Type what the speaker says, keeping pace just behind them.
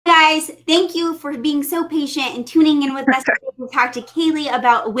guys, thank you for being so patient and tuning in with us to talk to Kaylee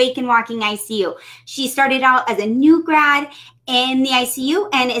about Awake and Walking ICU. She started out as a new grad in the ICU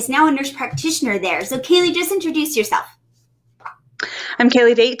and is now a nurse practitioner there. So Kaylee, just introduce yourself. I'm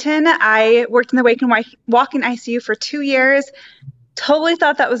Kali Dayton. I worked in the Awake and Walking ICU for 2 years. Totally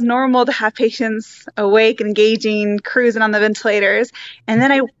thought that was normal to have patients awake, engaging, cruising on the ventilators. And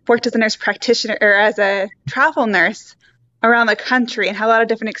then I worked as a nurse practitioner or as a travel nurse around the country and had a lot of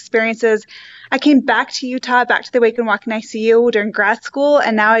different experiences. I came back to Utah, back to the Awake and Walking ICU during grad school,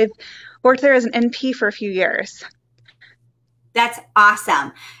 and now I've worked there as an NP for a few years. That's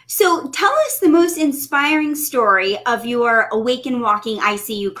awesome. So tell us the most inspiring story of your Awake and Walking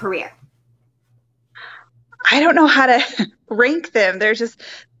ICU career. I don't know how to rank them. There's just,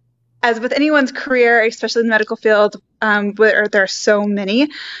 as with anyone's career, especially in the medical field, where there are so many.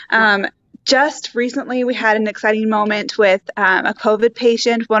 Just recently, we had an exciting moment with a COVID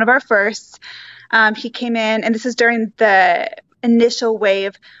patient, one of our firsts. He came in, and this is during the initial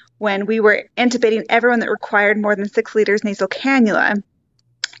wave when we were intubating everyone that required more than 6 liters nasal cannula.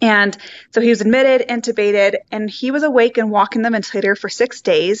 And so he was admitted, intubated, and he was awake and walking the ventilator for 6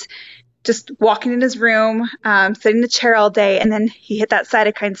 days, just walking in his room, sitting in the chair all day, and then he hit that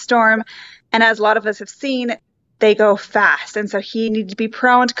cytokine storm. And as a lot of us have seen, they go fast. And so he needed to be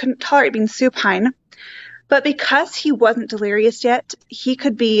prone, couldn't tolerate being supine. But because he wasn't delirious yet, he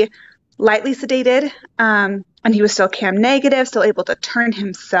could be lightly sedated, and he was still CAM negative, still able to turn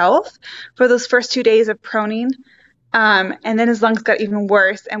himself for those first 2 days of proning. And then his lungs got even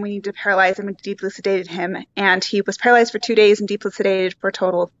worse, and we needed to paralyze him and deeply sedated him. And he was paralyzed for 2 days and deeply sedated for a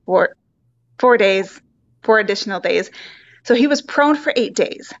total of 4 days, 4 additional days. So he was prone for 8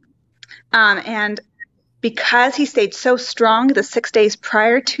 days. And because he stayed so strong the 6 days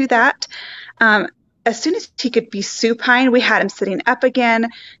prior to that, as soon as he could be supine, we had him sitting up again,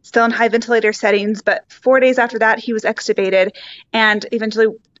 still in high ventilator settings. But 4 days after that, he was extubated and eventually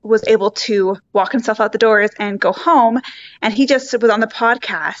was able to walk himself out the doors and go home. And he just was on the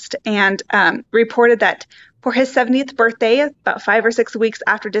podcast and reported that for his 70th birthday, about 5 or 6 weeks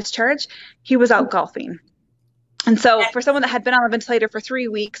after discharge, he was out golfing. And so for someone that had been on a ventilator for 3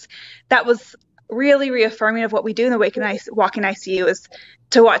 weeks, that was really reaffirming of what we do in the Walking ICU, is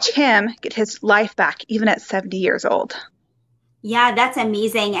to watch him get his life back even at 70 years old. Yeah, that's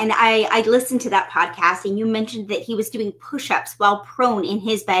amazing. And I listened to that podcast, and you mentioned that he was doing push-ups while prone in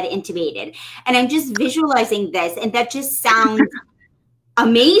his bed intubated. And I'm just visualizing this, and that just sounds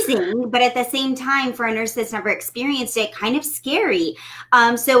amazing, but at the same time, for a nurse that's never experienced it, kind of scary.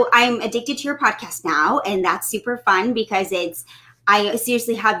 So I'm addicted to your podcast now, and that's super fun because I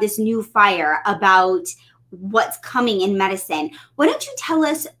seriously have this new fire about what's coming in medicine. Why don't you tell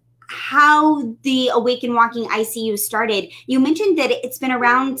us how the Awake and Walking ICU started? You mentioned that it's been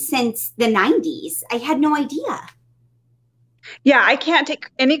around since the 90s. I had no idea. Yeah, I can't take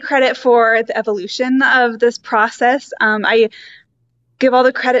any credit for the evolution of this process. I give all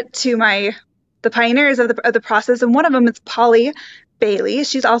the credit to the pioneers of the process, and one of them is Polly Bailey.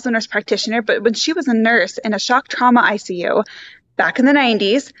 She's also a nurse practitioner, but when she was a nurse in a shock trauma ICU back in the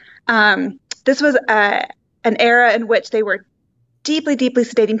 90s, this was an era in which they were deeply, deeply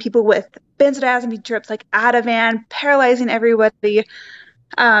sedating people with benzodiazepine drips like Ativan, paralyzing everybody.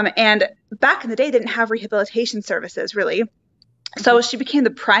 And back in the day, they didn't have rehabilitation services, really. So she became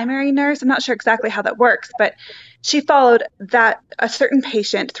the primary nurse. I'm not sure exactly how that works, but she followed a certain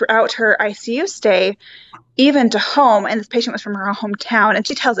patient throughout her ICU stay, even to home. And this patient was from her hometown, and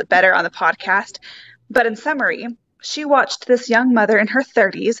she tells it better on the podcast. But in summary, she watched this young mother in her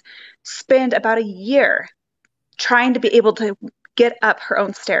 30s spend about a year trying to be able to get up her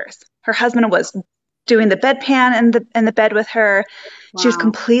own stairs. Her husband was doing the bedpan in the bed with her. Wow. She was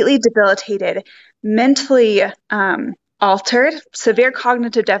completely debilitated, mentally altered, severe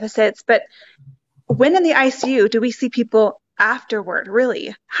cognitive deficits. But when in the ICU do we see people afterward,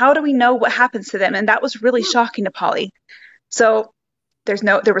 really? How do we know what happens to them? And that was really shocking to Polly. So there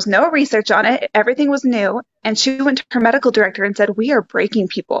was no research on it. Everything was new. And she went to her medical director and said, "We are breaking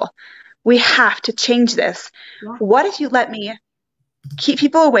people. We have to change this. Yeah. What if you let me keep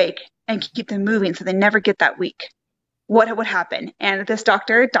people awake and keep them moving so they never get that weak? What would happen?" And this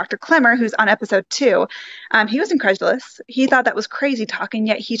doctor, Dr. Clemmer, who's on episode 2, he was incredulous. He thought that was crazy talk, and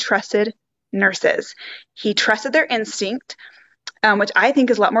yet he trusted nurses. He trusted their instinct, which I think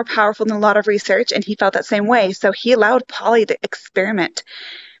is a lot more powerful than a lot of research, and he felt that same way. So he allowed Polly to experiment.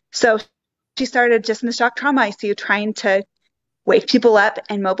 So she started just in the shock trauma ICU trying to wake people up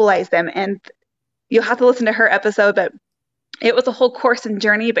and mobilize them. And you'll have to listen to her episode, but it was a whole course and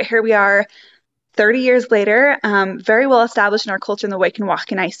journey. But here we are 30 years later, very well established in our culture in the Wake and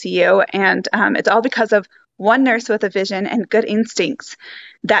Walking ICU. And it's all because of one nurse with a vision and good instincts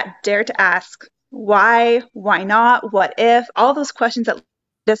that dared to ask why not, what if, all those questions that lead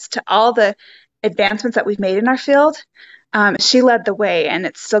us to all the advancements that we've made in our field. She led the way, and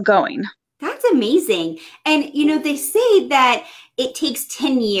it's still going. That's amazing. And, they say that it takes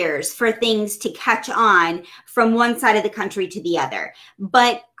 10 years for things to catch on from one side of the country to the other.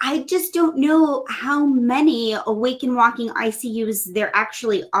 But I just don't know how many Awake and Walking ICUs there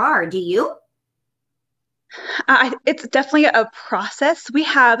actually are. Do you? It's definitely a process. We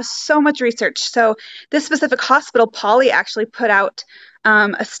have so much research. So this specific hospital, Poly, actually put out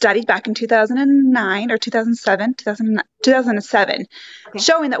a study back in 2009 or 2007, okay,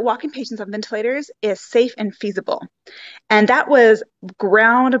 showing that walking patients on ventilators is safe and feasible. And that was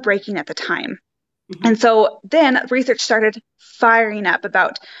groundbreaking at the time. Mm-hmm. And so then research started firing up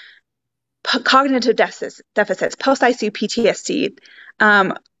about cognitive deficits, post-ICU PTSD,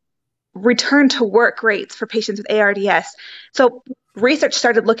 return to work rates for patients with ARDS. So research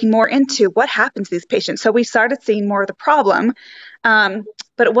started looking more into what happens to these patients. So we started seeing more of the problem. But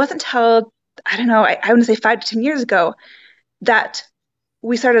it wasn't until, I want to say 5 to 10 years ago that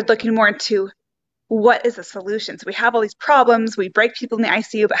we started looking more into what is the solution. So we have all these problems, we break people in the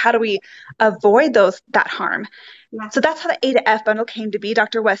ICU, but how do we avoid that harm? Yeah. So that's how the A to F bundle came to be.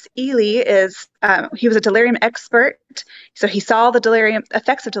 Dr. Wes Ely he was a delirium expert. So he saw the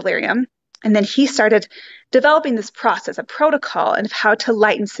effects of delirium, and then he started developing this process, a protocol, and how to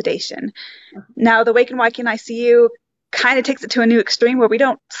lighten sedation. Now, the Wake and Walking ICU kind of takes it to a new extreme where we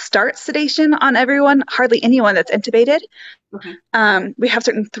don't start sedation on everyone, hardly anyone that's intubated. Okay. We have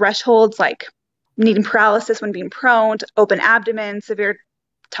certain thresholds like needing paralysis when being prone, open abdomen, severe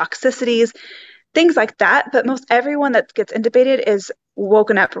toxicities, things like that. But most everyone that gets intubated is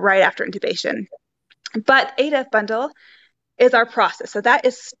woken up right after intubation. But ADF bundle is our process. So that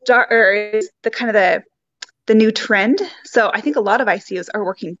is the kind of the new trend. So I think a lot of ICUs are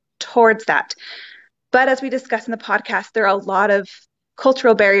working towards that. But as we discussed in the podcast, there are a lot of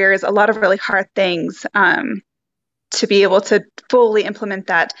cultural barriers, a lot of really hard things to be able to fully implement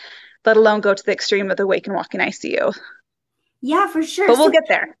that, let alone go to the extreme of the Wake and Walking ICU. Yeah, for sure. But we'll get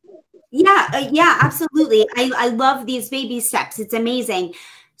there. Yeah, absolutely. I love these baby steps. It's amazing.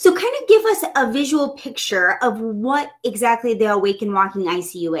 So kind of give us a visual picture of what exactly the Awake and Walking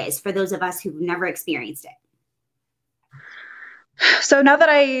ICU is for those of us who've never experienced it. So now that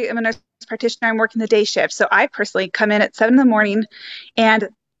I am a nurse practitioner, I'm working the day shift. So I personally come in at 7 a.m, and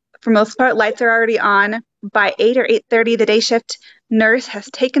for most part, lights are already on. By 8 or 8:30, the day shift nurse has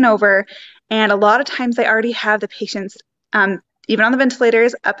taken over. And a lot of times they already have the patients, even on the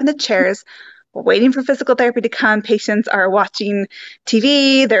ventilators, up in the chairs, waiting for physical therapy to come. Patients are watching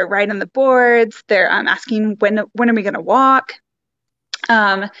TV. They're writing on the boards. They're asking, when are we going to walk?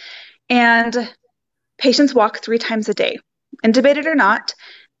 And patients walk 3 times a day, intubated or not,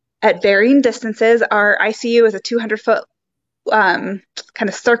 at varying distances. Our ICU is a 200-foot kind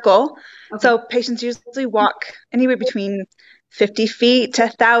of circle. Okay. So patients usually walk anywhere between 50 feet to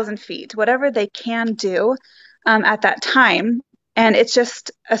 1,000 feet, whatever they can do at that time. And it's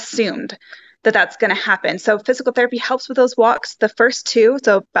just assumed that that's going to happen. So physical therapy helps with those walks, the first 2,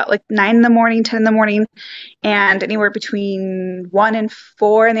 so about like 9 in the morning, 10 in the morning, and anywhere between 1 and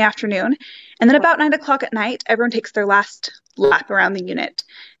 4 in the afternoon. And then about 9 o'clock at night, everyone takes their last lap around the unit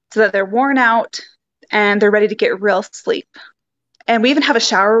so that they're worn out and they're ready to get real sleep. And we even have a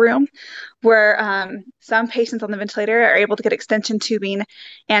shower room where some patients on the ventilator are able to get extension tubing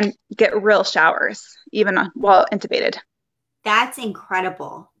and get real showers, even while intubated. That's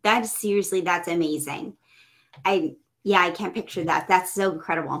incredible. That's amazing. I can't picture that. That's so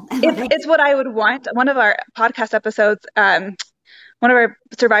incredible. It's what I would want. One of our podcast episodes, one of our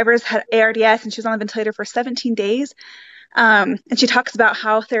survivors had ARDS and she was on the ventilator for 17 days. And she talks about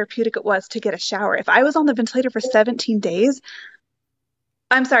how therapeutic it was to get a shower. If I was on the ventilator for 17 days,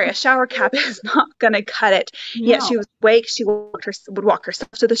 I'm sorry, a shower cap is not going to cut it. No. Yet she was awake. She would walk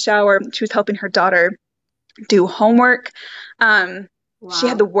herself to the shower. She was helping her daughter do homework. Wow. She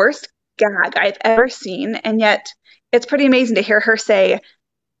had the worst gag I've ever seen. And yet it's pretty amazing to hear her say,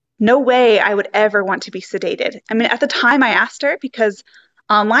 no way I would ever want to be sedated. I mean, at the time I asked her because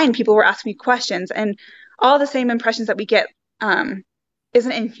online people were asking me questions and all the same impressions that we get. Isn't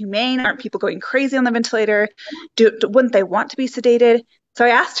it inhumane? Aren't people going crazy on the ventilator? Wouldn't they want to be sedated? So I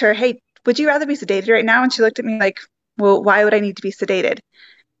asked her, hey, would you rather be sedated right now? And she looked at me like, well, why would I need to be sedated?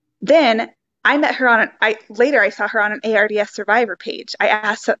 Then I met her later I saw her on an ARDS survivor page. I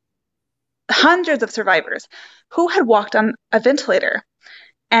asked hundreds of survivors who had walked on a ventilator.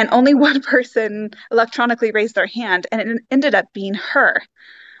 and only one person electronically raised their hand, and it ended up being her.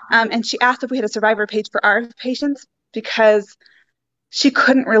 And she asked if we had a survivor page for our patients because she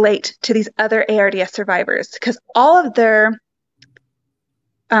couldn't relate to these other ARDS survivors because all of their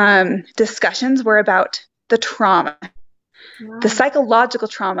discussions were about the trauma, the psychological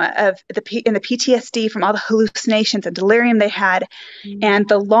trauma of the PTSD from all the hallucinations and delirium they had, and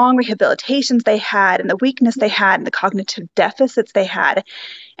the long rehabilitations they had, and the weakness they had, and the cognitive deficits they had.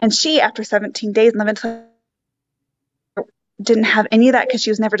 And she, after 17 days in the ventilator, didn't have any of that because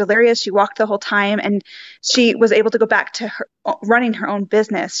she was never delirious. She walked the whole time, and she was able to go back to running her own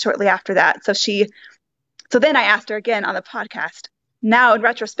business shortly after that. So then I asked her again on the podcast, now in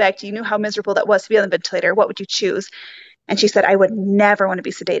retrospect, you knew how miserable that was to be on the ventilator. What would you choose? And she said, I would never want to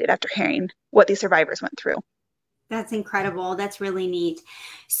be sedated after hearing what these survivors went through. That's incredible. That's really neat.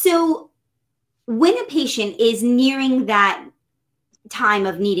 So when a patient is nearing that time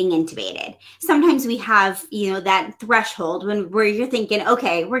of needing intubated, sometimes we have, that threshold where you're thinking,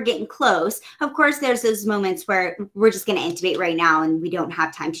 okay, we're getting close. Of course, there's those moments where we're just going to intubate right now and we don't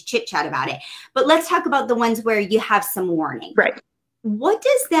have time to chit chat about it. But let's talk about the ones where you have some warning. Right. What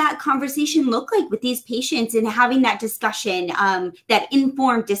does that conversation look like with these patients and having that discussion, that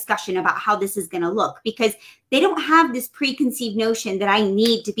informed discussion about how this is going to look? Because they don't have this preconceived notion that I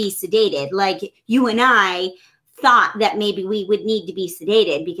need to be sedated. Like you and I thought that maybe we would need to be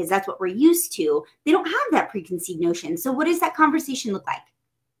sedated because that's what we're used to. They don't have that preconceived notion. So what does that conversation look like?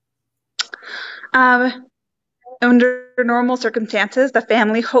 Under normal circumstances, the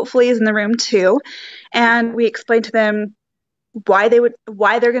family hopefully is in the room too. And we explain to them why they're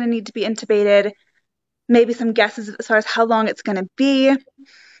going to need to be intubated, maybe some guesses as far as how long it's going to be.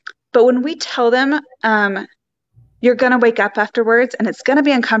 But when we tell them, you're going to wake up afterwards and it's going to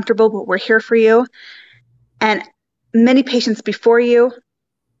be uncomfortable, but we're here for you. And many patients before you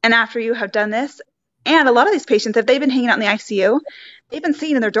and after you have done this, and a lot of these patients, if they've been hanging out in the ICU, they've been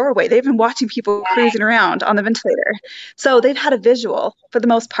sitting in their doorway. They've been watching people cruising around on the ventilator. So they've had a visual, for the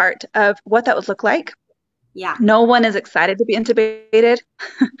most part, of what that would look like. Yeah. No one is excited to be intubated,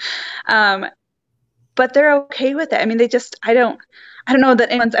 but they're okay with it. I mean, I don't know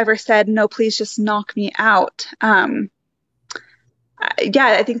that anyone's ever said, no, please just knock me out. I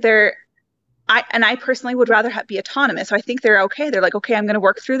think I personally would rather be autonomous. So I think they're okay. They're like, okay, I'm going to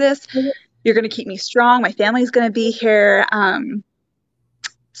work through this. You're going to keep me strong. My family's going to be here.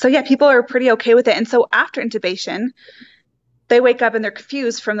 So yeah, people are pretty okay with it. And so after intubation, they wake up and they're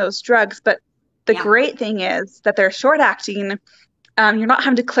confused from those drugs. But the great thing is that they're short acting. You're not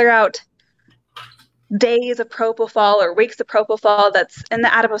having to clear out days of propofol or weeks of propofol that's in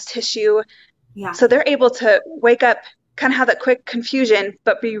the adipose tissue. Yeah. So they're able to wake up, kind of have that quick confusion,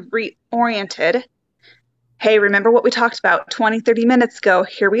 but be reoriented. Hey, remember what we talked about 20, 30 minutes ago?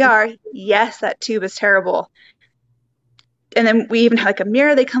 Here we are. Yes, that tube is terrible. And then we even have like a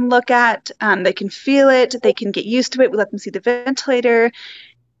mirror they can look at. They can feel it. They can get used to it. We let them see the ventilator.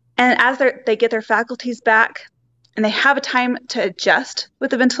 And as they get their faculties back and they have a time to adjust with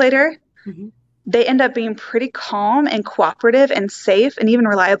the ventilator, they end up being pretty calm and cooperative and safe and even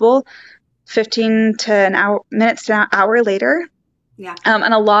reliable 15 minutes to an hour later. Yeah.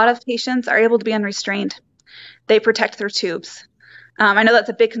 And a lot of patients are able to be unrestrained. They protect their tubes. I know that's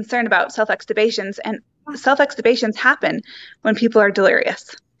a big concern about self-extubations, and self-extubations happen when people are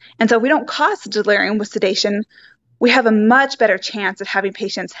delirious. And so if we don't cause delirium with sedation, we have a much better chance of having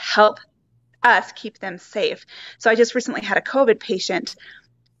patients help us keep them safe. So I just recently had a COVID patient.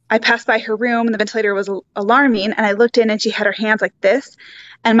 I passed by her room and the ventilator was alarming, and I looked in and she had her hands like this,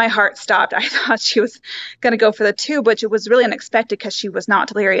 and my heart stopped. I thought she was going to go for the tube, which it was really unexpected because she was not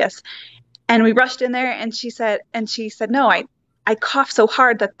delirious. And we rushed in there, and she said, no, I coughed so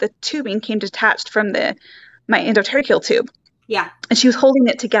hard that the tubing came detached from my endotracheal tube. Yeah. And she was holding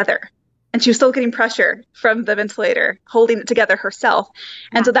it together. And she was still getting pressure from the ventilator, holding it together herself.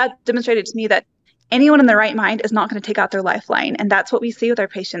 And so that demonstrated to me that anyone in their right mind is not going to take out their lifeline. And that's what we see with our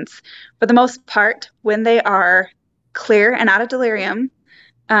patients. For the most part, when they are clear and out of delirium,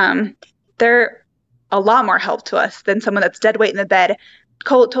 they're a lot more help to us than someone that's dead weight in the bed,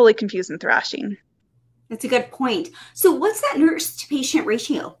 totally confused and thrashing. That's a good point. So what's that nurse to patient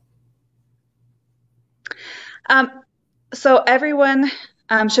ratio? So everyone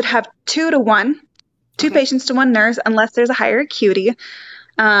should have 2 to 1, two patients to one nurse, unless there's a higher acuity.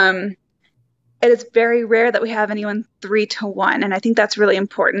 It is very rare that we have anyone 3 to 1, and I think that's really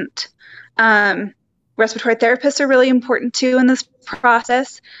important. Respiratory therapists are really important too in this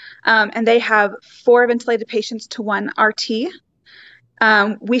process, and they have 4 ventilated patients to 1 RT.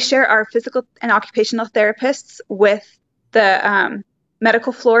 We share our physical and occupational therapists with the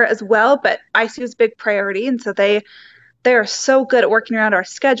medical floor as well, but ICU is a big priority. And so they are so good at working around our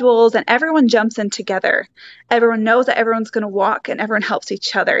schedules, and everyone jumps in together. Everyone knows that everyone's going to walk, and everyone helps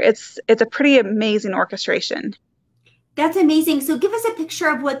each other. It's a pretty amazing orchestration. That's amazing. So give us a picture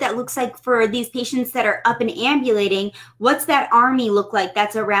of what that looks like for these patients that are up and ambulating. What's that army look like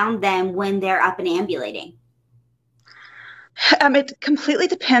that's around them when they're up and ambulating? It completely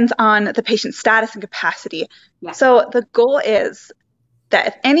depends on the patient's status and capacity. Yeah. So the goal is that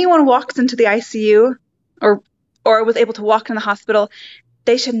if anyone walks into the ICU or was able to walk in the hospital,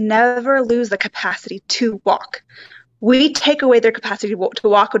 they should never lose the capacity to walk. We take away their capacity to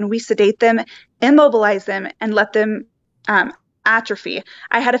walk when we sedate them, immobilize them, and let them atrophy.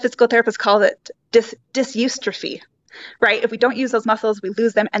 I had a physical therapist call it dysustrophy, right? If we don't use those muscles, we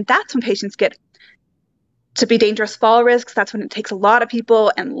lose them. And that's when patients get to be dangerous fall risks. That's when it takes a lot of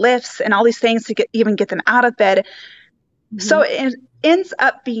people and lifts and all these things to even get them out of bed. Mm-hmm. So it ends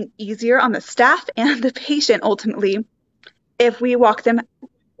up being easier on the staff and the patient ultimately if we walk them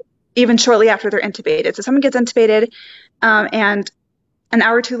even shortly after they're intubated. So someone gets intubated and an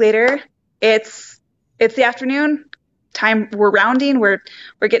hour or two later, it's the afternoon time. We're rounding, we're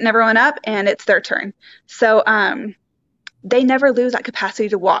getting everyone up, and it's their turn. So they never lose that capacity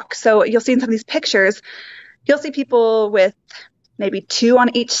to walk. So you'll see in some of these pictures, you'll see people with maybe two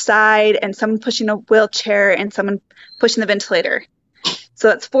on each side and someone pushing a wheelchair and someone pushing the ventilator. So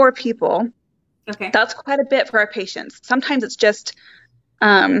that's 4 people. Okay. That's quite a bit for our patients. Sometimes it's just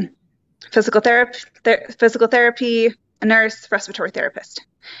physical therapy, a nurse, respiratory therapist.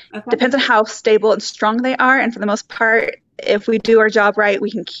 Okay. Depends on how stable and strong they are. And for the most part, if we do our job right,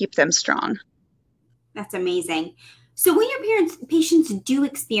 we can keep them strong. That's amazing. So when your patients do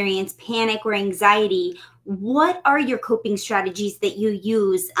experience panic or anxiety, what are your coping strategies that you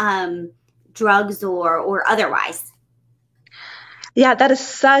use, drugs or otherwise? Yeah, that is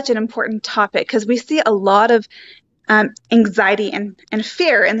such an important topic because we see a lot of anxiety and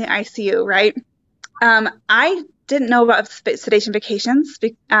fear in the ICU, right? I didn't know about sedation vacations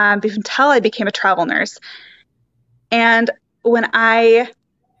until I became a travel nurse. And when I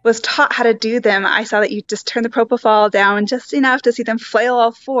was taught how to do them, I saw that you just turn the propofol down just enough to see them flail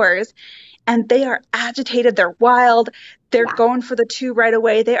all fours. And they are agitated, they're wild, they're going for the tube right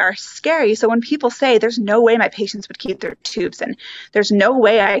away, they are scary. So when people say there's no way my patients would keep their tubes in, there's no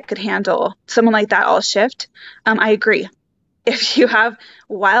way I could handle someone like that all shift, I agree. If you have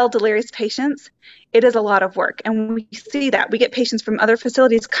wild, delirious patients, it is a lot of work. And we see that. We get patients from other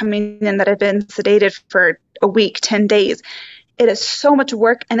facilities coming in that have been sedated for a week, 10 days. It is so much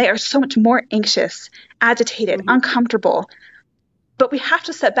work, and they are so much more anxious, agitated, uncomfortable. But we have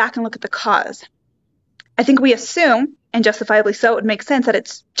to step back and look at the cause. I think we assume, and justifiably so, it would make sense that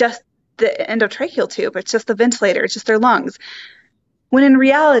it's just the endotracheal tube, it's just the ventilator, it's just their lungs. When in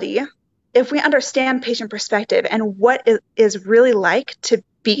reality, if we understand patient perspective and what it is really like to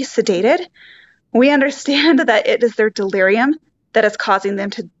be sedated, we understand that it is their delirium that is causing them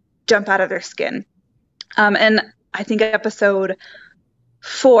to jump out of their skin. And I think episode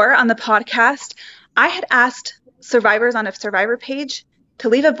 4 on the podcast, I had asked survivors on a survivor page to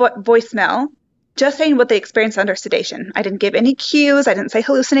leave a voicemail just saying what they experienced under sedation. I didn't give any cues. I didn't say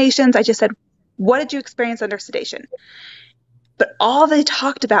hallucinations. I just said, what did you experience under sedation? But all they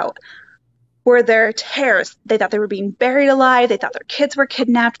talked about were their terrors. They thought they were being buried alive. They thought their kids were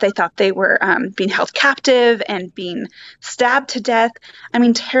kidnapped. They thought they were being held captive and being stabbed to death. I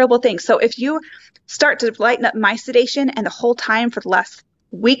mean, terrible things. So if you start to lighten up my sedation and the whole time for the last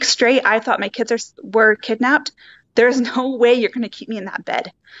week straight, I thought my kids were kidnapped, there's no way you're going to keep me in that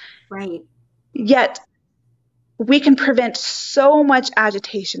bed. Right. Yet we can prevent so much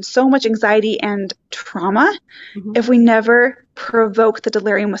agitation, so much anxiety and trauma if we never provoke the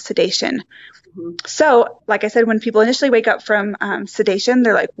delirium with sedation. So, like I said, when people initially wake up from sedation,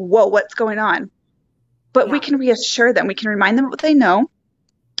 they're like, whoa, what's going on? But we can reassure them. We can remind them of what they know.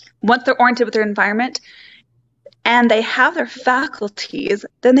 Once they're oriented with their environment and they have their faculties,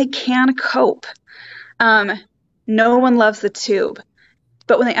 then they can cope. No one loves the tube.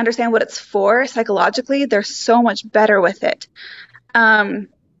 But when they understand what it's for psychologically, they're so much better with it.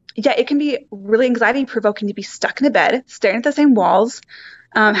 It can be really anxiety provoking to be stuck in the bed, staring at the same walls,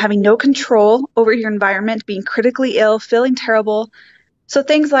 having no control over your environment, being critically ill, feeling terrible. So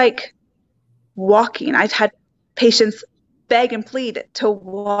things like walking. I've had patients beg and plead to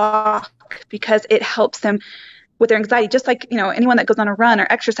walk because it helps them with their anxiety, just like, anyone that goes on a run or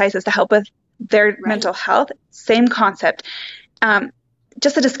exercises to help with their mental health. Same concept.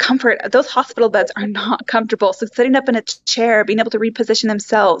 Just the discomfort. Those hospital beds are not comfortable. So sitting up in a chair, being able to reposition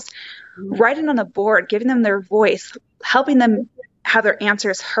themselves, writing on a board, giving them their voice, helping them have their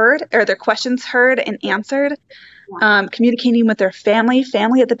answers heard or their questions heard and answered. Yeah. Communicating with their family.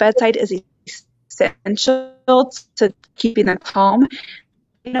 Family at the bedside is essential to keeping them calm.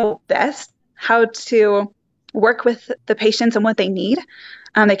 They know best how to work with the patients and what they need.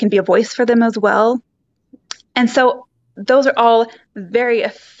 They can be a voice for them as well. And so those are all very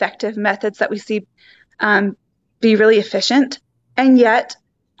effective methods that we see be really efficient. And yet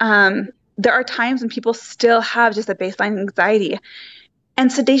there are times when people still have just a baseline anxiety.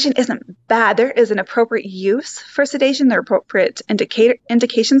 And sedation isn't bad. There is an appropriate use for sedation. There are appropriate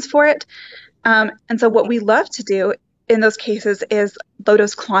indications for it. And so what we love to do in those cases is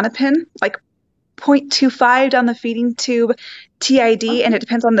low-dose Klonopin, like 0.25 down the feeding tube TID, and it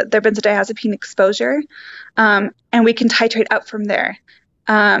depends on their benzodiazepine exposure. And we can titrate up from there.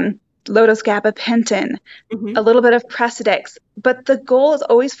 Low-dose gabapentin, a little bit of Precedex. But the goal is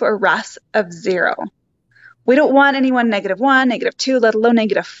always for a RASS of 0. We don't want anyone -1, -2, let alone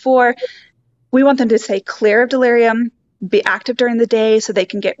 -4. We want them to stay clear of delirium, be active during the day so they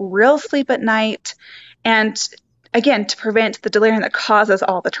can get real sleep at night, and again, to prevent the delirium that causes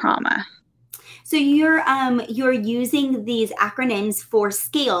all the trauma. So you're using these acronyms for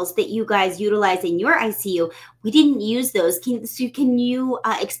scales that you guys utilize in your ICU. We didn't use those. Can you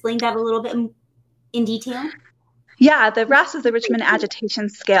explain that a little bit in detail? Yeah, the RASS is the Richmond Agitation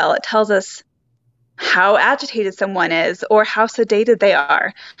Scale. It tells us how agitated someone is or how sedated they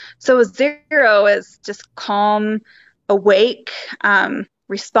are. So a 0 is just calm, awake,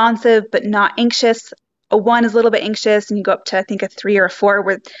 responsive, but not anxious. A 1 is a little bit anxious, and you go up to, I think, a 3 or a 4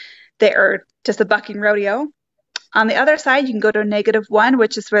 where they are just a bucking rodeo. On the other side, you can go to a -1,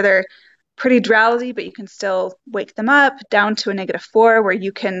 which is where they're pretty drowsy, but you can still wake them up, down to a -4 where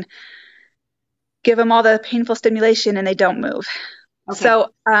you can give them all the painful stimulation and they don't move. Okay. So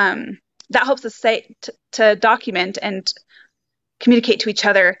that helps us to document and communicate to each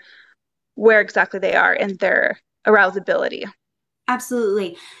other where exactly they are in their arousability.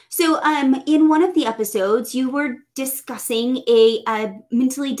 Absolutely. So in one of the episodes, you were discussing a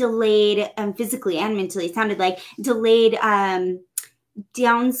mentally delayed, physically and mentally, it sounded like, delayed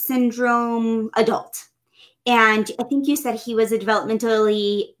Down syndrome adult. And I think you said he was a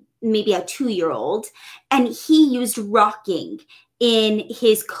developmentally, maybe a 2-year-old, and he used rocking in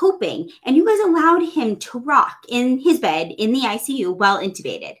his coping, and you guys allowed him to rock in his bed in the ICU while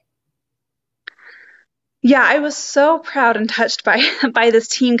intubated. Yeah, I was so proud and touched by this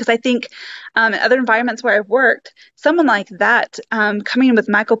team, because I think in other environments where I've worked, someone like that coming in with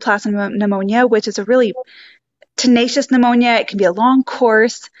mycoplasma pneumonia, which is a really tenacious pneumonia, it can be a long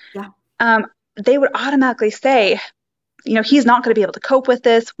course. Yeah. They would automatically say, he's not going to be able to cope with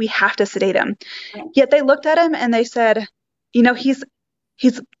this. We have to sedate him. Right. Yet they looked at him and they said, he's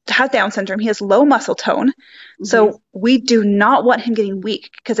has Down syndrome. He has low muscle tone. Mm-hmm. So we do not want him getting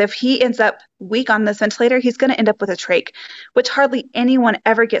weak, because if he ends up weak on this ventilator, he's going to end up with a trach, which hardly anyone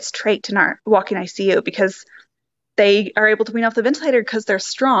ever gets trached in our walk-in ICU, because they are able to wean off the ventilator because they're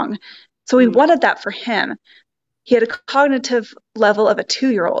strong. So we wanted that for him. He had a cognitive level of a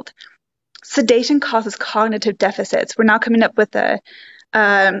 2-year-old. Sedation causes cognitive deficits. We're now coming up with a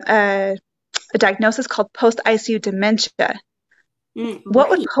diagnosis called post-ICU dementia. Right. What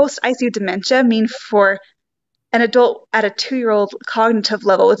would post-ICU dementia mean for an adult at a 2-year-old cognitive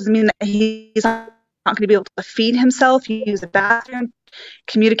level? Does it mean that he's not going to be able to feed himself, use the bathroom,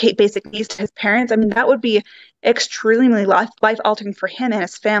 communicate basic needs to his parents? I mean, that would be extremely life-altering for him and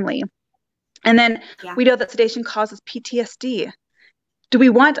his family. And then we know that sedation causes PTSD. Do we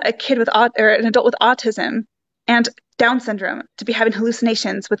want a kid with or an adult with autism and Down syndrome to be having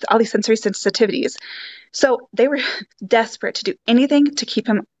hallucinations with all these sensory sensitivities? So they were desperate to do anything to keep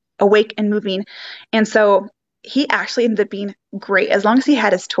him awake and moving. And so he actually ended up being great. As long as he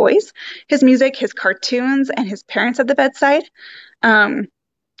had his toys, his music, his cartoons, and his parents at the bedside,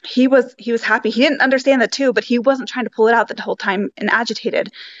 he was happy. He didn't understand the 2, but he wasn't trying to pull it out the whole time and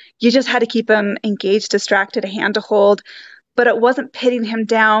agitated. You just had to keep him engaged, distracted, a hand to hold, but it wasn't pitting him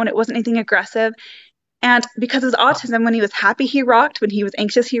down. It wasn't anything aggressive. And because of his autism, when he was happy, he rocked. When he was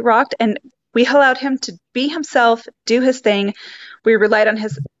anxious, he rocked. And we allowed him to be himself, do his thing. We relied on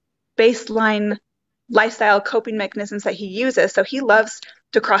his baseline lifestyle coping mechanisms that he uses. So he loves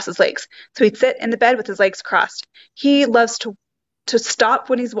to cross his legs. So he'd sit in the bed with his legs crossed. He loves to stop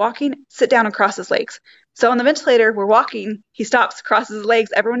when he's walking, sit down and cross his legs. So on the ventilator, we're walking, he stops, crosses his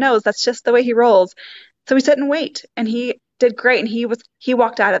legs. Everyone knows that's just the way he rolls. So we sit and wait, and he did great. And he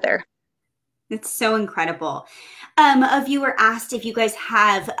walked out of there. It's so incredible. A viewer asked if you guys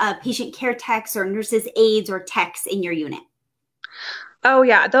have patient care techs or nurses aides or techs in your unit. Oh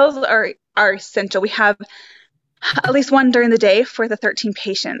yeah, those are essential. We have at least one during the day for the 13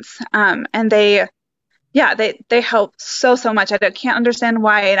 patients. And they help so much. Can't understand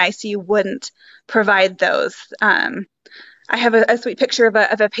why an ICU wouldn't provide those. I have a sweet picture of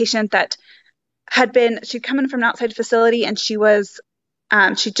a patient that she'd come in from an outside facility, and she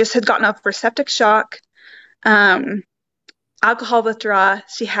just had gotten off for septic shock, alcohol withdrawal.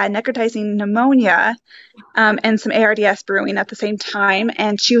 She had necrotizing pneumonia, and some ARDS brewing at the same time.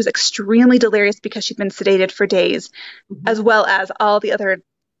 And she was extremely delirious because she'd been sedated for days, as well as all the other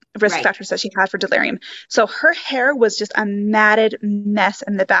risk factors that she had for delirium. So her hair was just a matted mess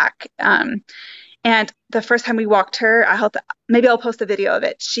in the back. And the first time we walked her, maybe I'll post a video of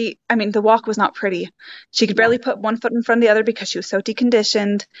it. The walk was not pretty. She could barely put one foot in front of the other because she was so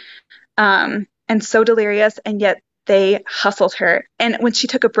deconditioned, and so delirious. And yet they hustled her. And when she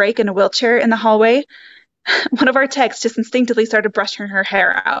took a break in a wheelchair in the hallway, one of our techs just instinctively started brushing her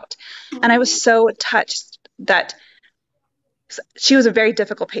hair out. And I was so touched that she was a very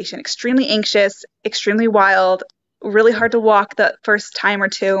difficult patient, extremely anxious, extremely wild, really hard to walk the first time or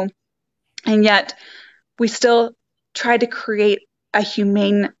two. And yet we still tried to create a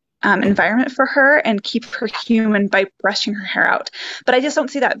humane environment for her and keep her human by brushing her hair out. But I just don't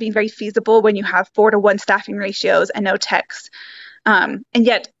see that being very feasible when you have 4-to-1 staffing ratios and no techs. And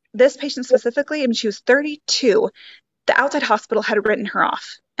yet this patient specifically, she was 32. The outside hospital had written her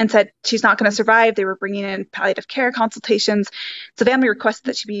off and said she's not going to survive. They were bringing in palliative care consultations. So family requested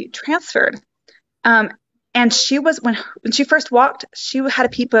that she be transferred. And she was, when she first walked, she had a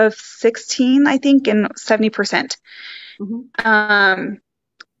PEEP of 16, I think, and 70%. Mm-hmm.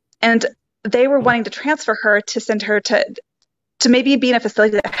 And they were wanting to transfer her to send her to maybe be in a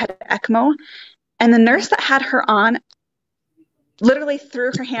facility that had ECMO. And the nurse that had her on literally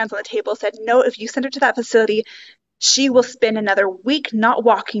threw her hands on the table, said, no, if you send her to that facility, she will spend another week not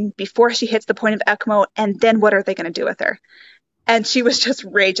walking before she hits the point of ECMO. And then what are they going to do with her? And she was just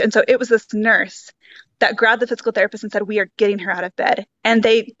raged. And so it was this nurse that grabbed the physical therapist and said, we are getting her out of bed. And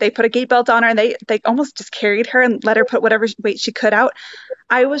they put a gait belt on her, and they almost just carried her and let her put whatever weight she could out.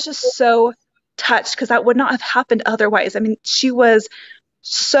 I was just so touched because that would not have happened otherwise. She was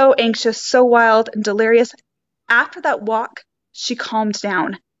so anxious, so wild and delirious. After that walk, she calmed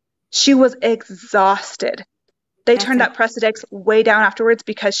down. She was exhausted. They turned that Presidex way down afterwards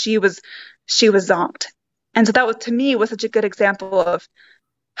because she was zonked. And so that was, to me, was such a good example of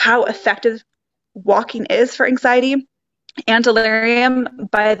how effective walking is for anxiety and delirium.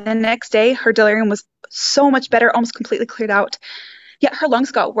 By the next day, her delirium was so much better, almost completely cleared out. Yet her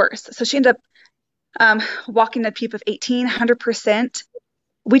lungs got worse. So she ended up walking a PEEP of 100%.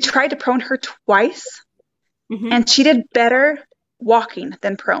 We tried to prone her twice, and she did better walking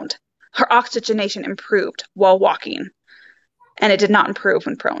than proned. Her oxygenation improved while walking, and it did not improve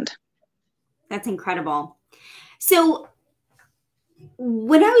when proned. That's incredible. So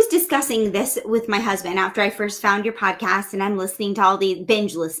when I was discussing this with my husband after I first found your podcast, and I'm listening to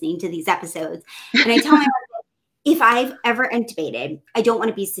binge listening to these episodes, and I tell my husband, if I've ever intubated, I don't want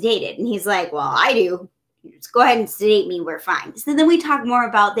to be sedated. And he's like, well, I do. Just go ahead and sedate me. We're fine. So then we talk more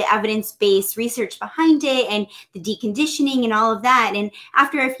about the evidence-based research behind it and the deconditioning and all of that. And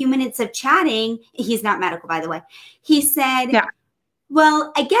after a few minutes of chatting, he's not medical, by the way, he said,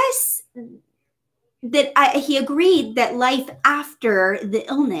 well, I guess that he agreed that life after the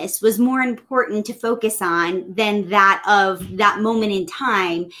illness was more important to focus on than that of that moment in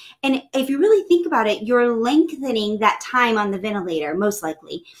time. And if you really think about it, you're lengthening that time on the ventilator, most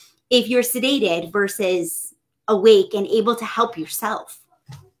likely, if you're sedated versus awake and able to help yourself.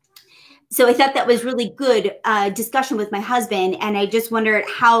 So I thought that was really good discussion with my husband. And I just wondered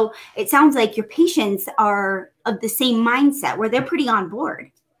how it sounds like your patients are of the same mindset where they're pretty on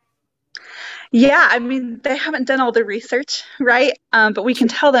board. Yeah, they haven't done all the research, right? But we can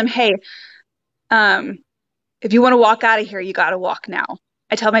tell them, hey, if you want to walk out of here, you got to walk now.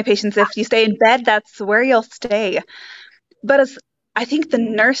 I tell my patients, if you stay in bed, that's where you'll stay. But I think the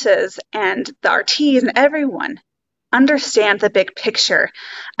nurses and the RTs and everyone understand the big picture.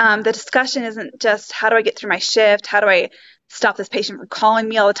 The discussion isn't just how do I get through my shift? How do I stop this patient from calling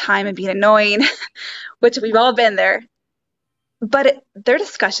me all the time and being annoying, which we've all been there. But their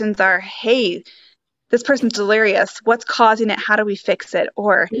discussions are, hey, this person's delirious. What's causing it? How do we fix it?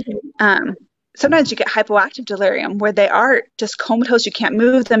 Or sometimes you get hypoactive delirium where they are just comatose. You can't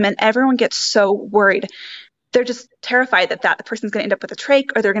move them. And everyone gets so worried. They're just terrified that the person's going to end up with a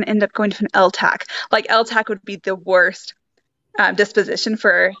trach or they're going to end up going to an LTAC. Like LTAC would be the worst disposition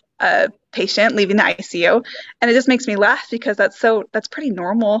for a patient leaving the ICU. And it just makes me laugh because that's pretty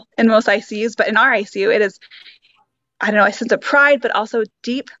normal in most ICUs. But in our ICU, it is, I don't know, a sense of pride, but also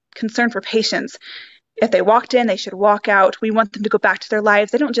deep concern for patients. if they walked in, they should walk out. We want them to go back to their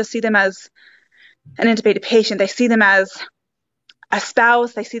lives. They don't just see them as an intubated patient. They see them as a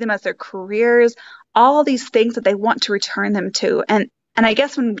spouse. They see them as their careers, all these things that they want to return them to. And I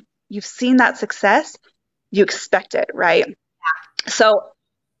guess when you've seen that success, you expect it, right? So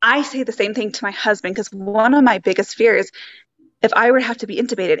I say the same thing to my husband, because one of my biggest fears, if I were to have to be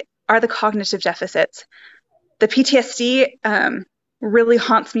intubated, are the cognitive deficits. The PTSD really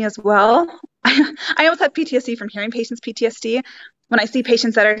haunts me as well. I almost had PTSD from hearing patients' PTSD. When I see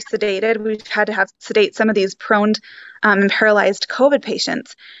patients that are sedated, we've had to have sedate some of these prone and paralyzed COVID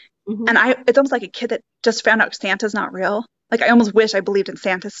patients. Mm-hmm. And it's almost like a kid that just found out Santa's not real. Like, I almost wish I believed in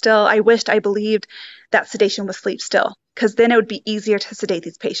Santa still. I wished I believed that sedation was sleep still, because then it would be easier to sedate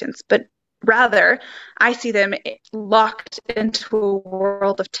these patients. But rather, I see them locked into a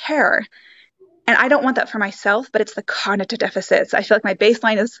world of terror. And I don't want that for myself, but it's the cognitive deficits. I feel like my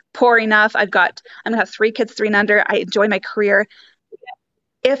baseline is poor enough. I'm going to have 3 kids, 3 and under. I enjoy my career.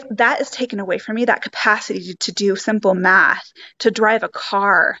 If that is taken away from me, that capacity to do simple math, to drive a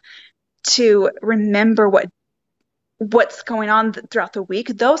car, to remember what's going on throughout the week,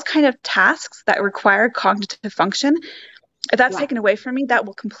 those kind of tasks that require cognitive function, if that's taken away from me, that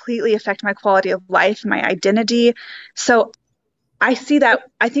will completely affect my quality of life, my identity. So I see that,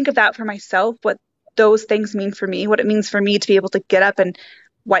 I think of that for myself, what those things mean for me, what it means for me to be able to get up and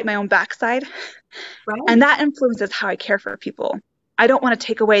wipe my own backside. Right. And that influences how I care for people. I don't want to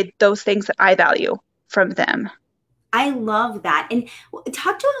take away those things that I value from them. I love that. And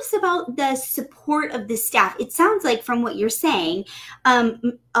talk to us about the support of the staff. It sounds like, from what you're saying,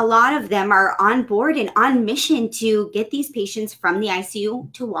 a lot of them are on board and on mission to get these patients from the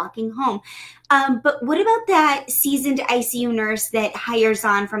ICU to walking home. But what about that seasoned ICU nurse that hires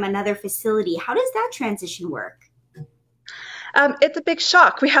on from another facility? How does that transition work? It's a big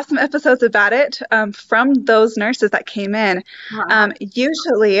shock. We have some episodes about it from those nurses that came in. Wow.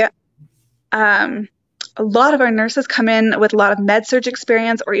 Usually, a lot of our nurses come in with a lot of med-surg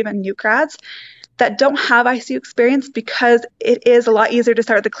experience, or even new grads that don't have ICU experience, because it is a lot easier to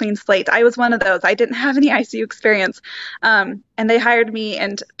start with a clean slate. I was one of those. I didn't have any ICU experience, and they hired me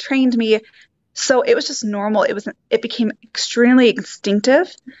and trained me. So it was just normal. It became extremely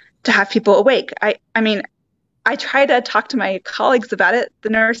instinctive to have people awake. I mean, I try to talk to my colleagues about it, the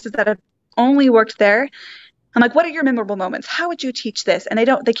nurses that have only worked there. I'm like, what are your memorable moments? How would you teach this? And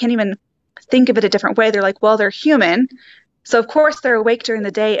they can't even think of it a different way. They're like, well, they're human, so of course they're awake during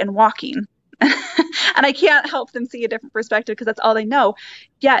the day and walking. And I can't help them see a different perspective, because that's all they know.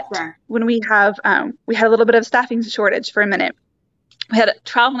 Yet, sure. When we had a little bit of staffing shortage for a minute. We had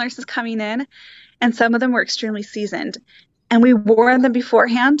travel nurses coming in, and some of them were extremely seasoned, and we warned them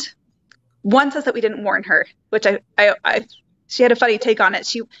beforehand. One says that we didn't warn her, which she had a funny take on it.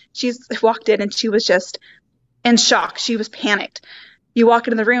 She's walked in and she was just in shock. She was panicked. You walk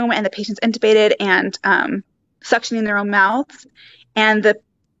into the room and the patient's intubated and suctioning their own mouths. And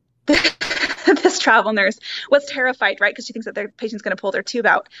this travel nurse was terrified, right? Because she thinks that their patient's going to pull their tube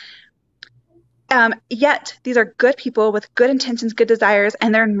out. Yet these are good people with good intentions, good desires,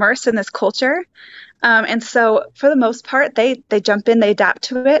 and they're immersed in this culture. And so for the most part, they jump in, they adapt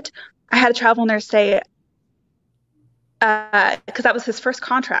to it. I had a travel nurse say, because that was his first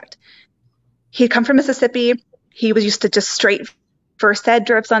contract. He'd come from Mississippi. He was used to just straight first ed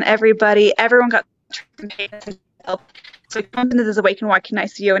drips on everybody. Everyone got treatment. So he comes into this Walking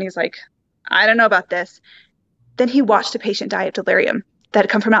ICU, and he's like, I don't know about this. Then he watched a patient die of delirium that had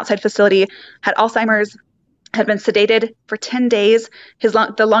come from outside facility, had Alzheimer's, had been sedated for 10 days.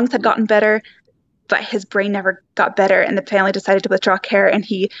 The lungs had gotten better, but his brain never got better, and the family decided to withdraw care, and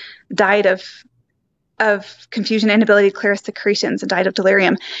he died of confusion, inability to clear secretions, and died of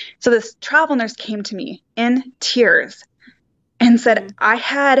delirium. So this travel nurse came to me in tears and said, I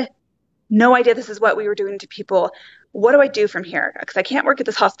had no idea this is what we were doing to people. What do I do from here? Because I can't work at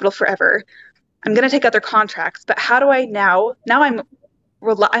this hospital forever. I'm going to take other contracts, but how do I now I'm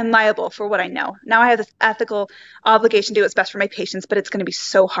liable for what I know. Now I have this ethical obligation to do what's best for my patients, but it's going to be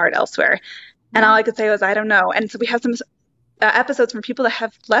so hard elsewhere. And all I could say was, I don't know. And so we have some episodes from people that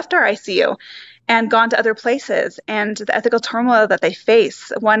have left our ICU and gone to other places, and the ethical turmoil that they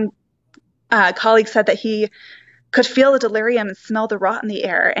face. One colleague said that he could feel the delirium and smell the rot in the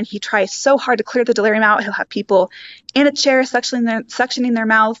air, and he tries so hard to clear the delirium out. He'll have people in a chair suctioning their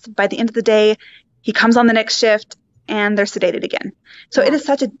mouth. By the end of the day, he comes on the next shift, and they're sedated again. So it is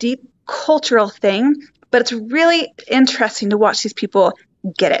such a deep cultural thing, but it's really interesting to watch these people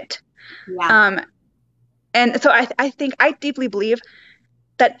get it. Yeah. And so I deeply believe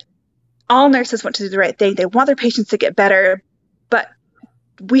that all nurses want to do the right thing. They want their patients to get better, but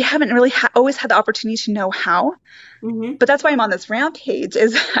we haven't really always had the opportunity to know how. Mm-hmm. But that's why I'm on this rampage,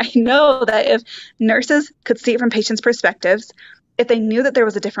 is I know that if nurses could see it from patients' perspectives, if they knew that there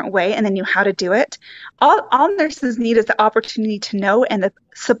was a different way and they knew how to do it, all nurses need is the opportunity to know and the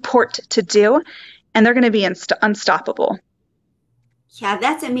support to do, and they're going to be unstoppable. Yeah,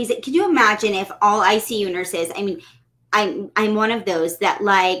 that's amazing. Can you imagine if all ICU nurses, I mean, I'm one of those that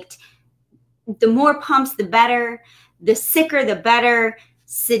liked the more pumps, the better, the sicker, the better,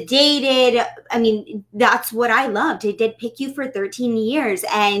 sedated. I mean, that's what I loved. I did PICU for 13 years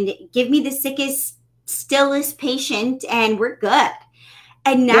and give me the sickest, stillest patient and we're good.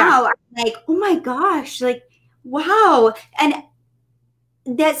 And now I'm like, oh my gosh, like, wow. And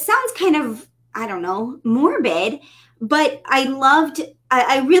that sounds kind of, I don't know, morbid, but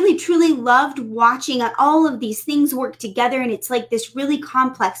I really truly loved watching all of these things work together. And it's like this really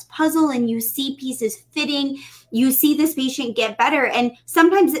complex puzzle and you see pieces fitting, you see this patient get better. And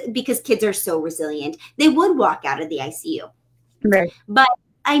sometimes because kids are so resilient, they would walk out of the ICU. Right. But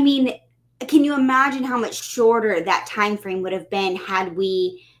I mean, can you imagine how much shorter that time frame would have been had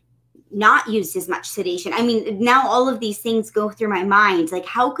we not used as much sedation? I mean, now all of these things go through my mind. Like,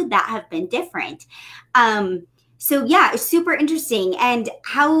 how could that have been different? So yeah, it's super interesting. And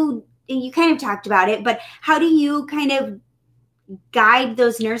how, you kind of talked about it, but how do you kind of guide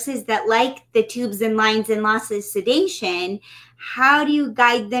those nurses that like the tubes and lines and loss of sedation? How do you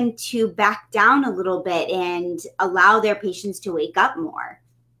guide them to back down a little bit and allow their patients to wake up more?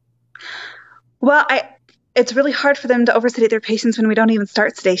 Well, it's really hard for them to oversedate their patients when we don't even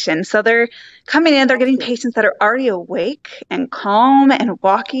start sedation. So they're coming in, they're getting patients that are already awake and calm and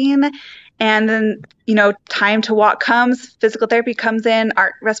walking. And then, time to walk comes, physical therapy comes in,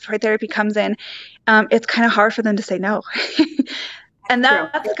 respiratory therapy comes in. It's kind of hard for them to say no. And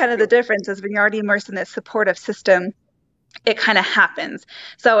that's kind of the difference, is when you're already immersed in this supportive system, it kind of happens.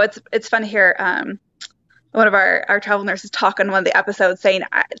 So it's fun to hear one of our travel nurses talk on one of the episodes saying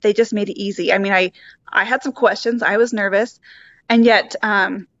they just made it easy. I mean, I had some questions. I was nervous. And yet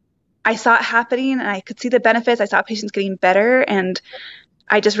I saw it happening and I could see the benefits. I saw patients getting better. And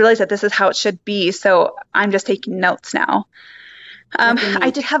I just realized that this is how it should be. So I'm just taking notes now. I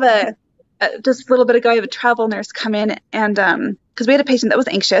did have just a little bit ago, I have a travel nurse come in and because we had a patient that was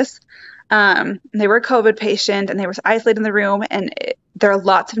anxious. They were a COVID patient and they were isolated in the room. And there are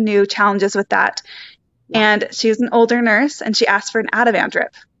lots of new challenges with that. And she was an older nurse and she asked for an Ativan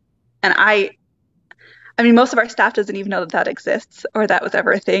drip. And I mean, most of our staff doesn't even know that exists or that was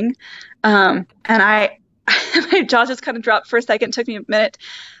ever a thing. And my jaw just kind of dropped for a second. It took me a minute.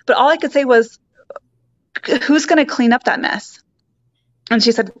 But all I could say was, who's going to clean up that mess? And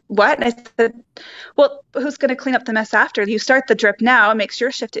she said, what? And I said, well, who's going to clean up the mess after? You start the drip now. It makes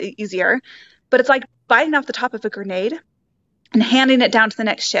your shift easier. But it's like biting off the top of a grenade and handing it down to the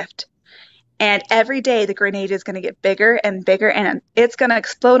next shift. And every day the grenade is going to get bigger and bigger, and it's going to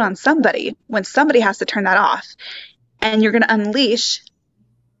explode on somebody when somebody has to turn that off. And you're going to unleash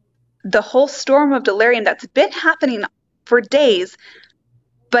the whole storm of delirium that's been happening for days,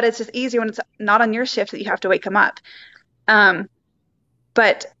 but it's just easier when it's not on your shift that you have to wake them up.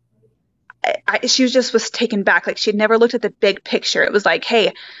 But she was taken back. Like, she'd never looked at the big picture. It was like,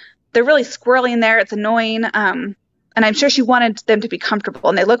 hey, they're really squirrely in there. It's annoying. And I'm sure she wanted them to be comfortable,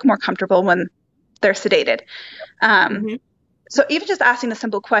 and they look more comfortable when they're sedated. So even just asking a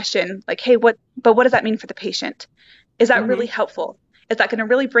simple question like, hey, what does that mean for the patient? Is that really helpful? Is that going to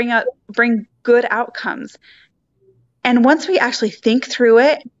really bring good outcomes? And once we actually think through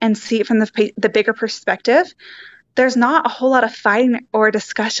it and see it from the bigger perspective, there's not a whole lot of fighting or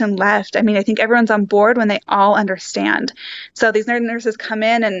discussion left. I mean, I think everyone's on board when they all understand. So these nurses come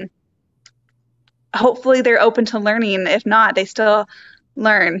in and hopefully they're open to learning. If not, they still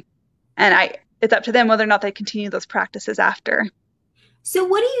learn. And it's up to them whether or not they continue those practices after. So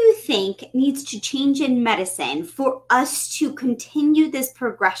what do you think needs to change in medicine for us to continue this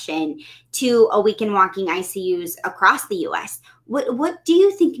progression to awaken walking ICUs across the U.S.? What do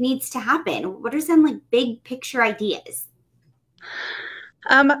you think needs to happen? What are some like big picture ideas?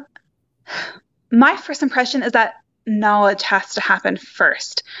 My first impression is that knowledge has to happen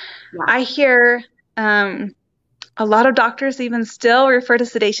first. Yeah. I hear a lot of doctors even still refer to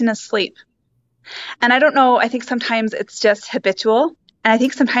sedation as sleep. And I don't know, I think sometimes it's just habitual. And I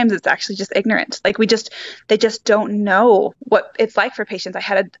think sometimes it's actually just ignorant. Like they just don't know what it's like for patients. I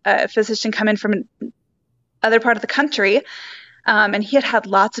had a physician come in from another part of the country, and he had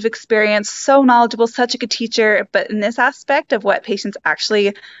lots of experience, so knowledgeable, such a good teacher. But in this aspect of what patients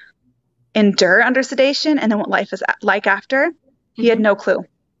actually endure under sedation and then what life is like after, he had no clue.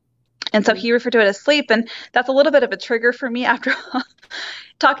 And so he referred to it as sleep. And that's a little bit of a trigger for me after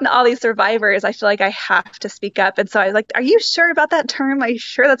talking to all these survivors, I feel like I have to speak up. And so I was like, are you sure about that term? Are you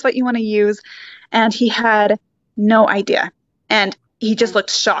sure that's what you want to use? And he had no idea. And he just looked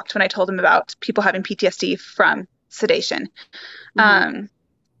shocked when I told him about people having PTSD from sedation. Mm-hmm.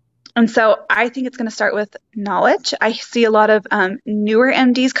 And so I think it's going to start with knowledge. I see a lot of newer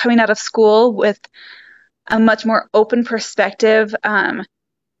MDs coming out of school with a much more open perspective, a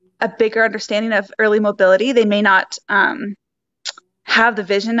bigger understanding of early mobility. They may not have the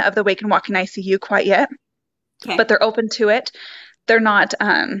vision of the Walking ICU quite yet, but they're open to it. They're not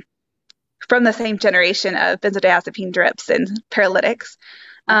from the same generation of benzodiazepine drips and paralytics.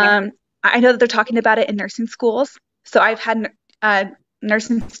 I know that they're talking about it in nursing schools. So I've had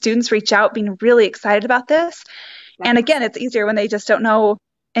nursing students reach out being really excited about this. And again, it's easier when they just don't know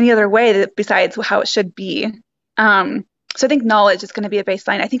any other way besides how it should be. So I think knowledge is going to be a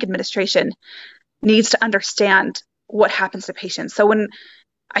baseline. I think administration needs to understand what happens to patients. So when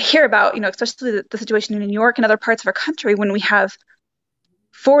I hear about, especially the situation in New York and other parts of our country, when we have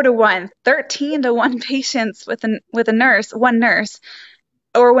 4-to-1, 13-to-1 patients with one nurse,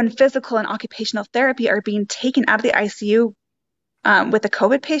 or when physical and occupational therapy are being taken out of the ICU with the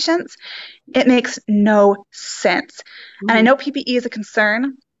COVID patients, it makes no sense. Mm-hmm. And I know PPE is a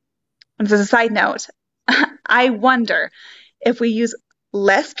concern. And as a side note, I wonder if we use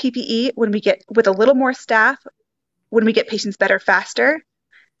less PPE when we get with a little more staff, when we get patients better faster,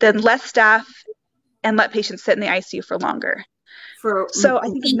 than less staff and let patients sit in the ICU for longer. So I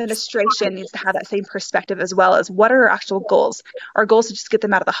think administration needs to have that same perspective as well as what are our actual goals? Our goals to just get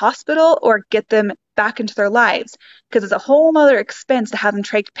them out of the hospital or get them back into their lives, because it's a whole other expense to have them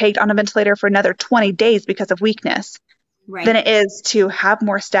pegged on a ventilator for another 20 days because of weakness than it is to have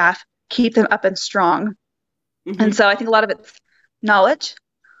more staff, keep them up and strong. Mm-hmm. And so I think a lot of it's knowledge,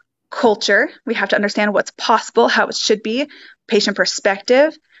 culture. We have to understand what's possible, how it should be, patient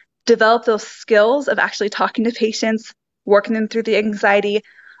perspective, develop those skills of actually talking to patients, working them through the anxiety,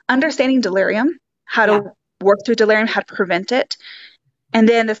 understanding delirium, how to work through delirium, how to prevent it, and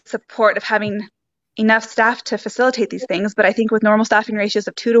then the support of having enough staff to facilitate these things. But I think with normal staffing ratios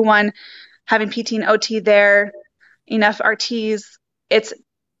of 2-to-1, having PT and OT there, enough RTs,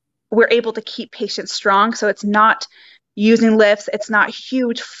 we're able to keep patients strong. So it's not using lifts. It's not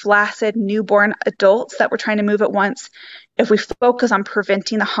huge, flaccid, newborn adults that we're trying to move at once. If we focus on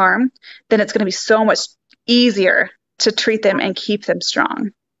preventing the harm, then it's going to be so much easier to treat them and keep them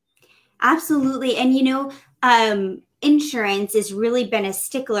strong. Absolutely. And, insurance has really been a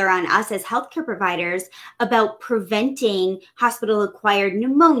stickler on us as healthcare providers about preventing hospital-acquired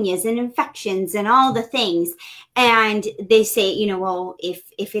pneumonias and infections and all the things. And they say, well, if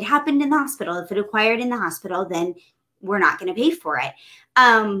it happened in the hospital, if it acquired in the hospital, then we're not going to pay for it.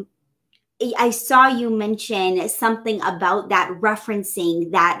 I saw you mention something about that,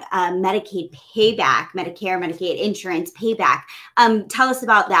 referencing that Medicaid payback, Medicare, Medicaid insurance payback. Tell us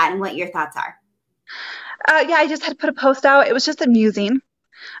about that and what your thoughts are. I just had to put a post out. It was just amusing.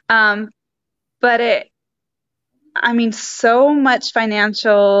 But so much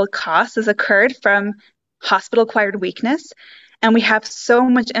financial cost has occurred from hospital-acquired weakness. And we have so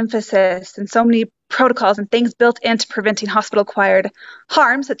much emphasis and so many protocols and things built into preventing hospital-acquired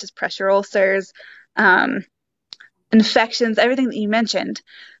harm, such as pressure ulcers, infections, everything that you mentioned.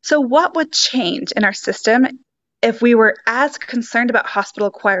 So what would change in our system if we were as concerned about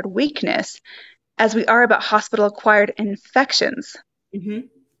hospital-acquired weakness as we are about hospital-acquired infections? Mm-hmm.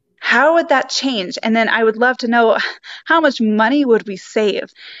 How would that change? And then I would love to know, how much money would we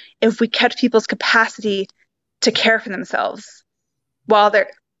save if we kept people's capacity to care for themselves while they're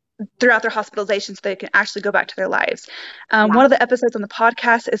throughout their hospitalization, so they can actually go back to their lives. One of the episodes on the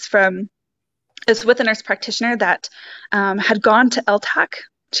podcast is with a nurse practitioner that had gone to LTAC.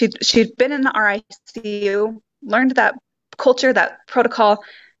 She'd been in the RICU, learned that culture, that protocol,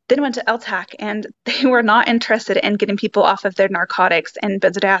 then went to LTAC, and they were not interested in getting people off of their narcotics and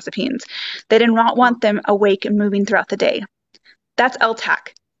benzodiazepines. They did not want them awake and moving throughout the day. That's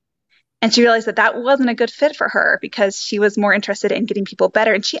LTAC. And she realized that wasn't a good fit for her because she was more interested in getting people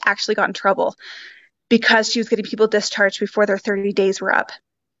better. And she actually got in trouble because she was getting people discharged before their 30 days were up.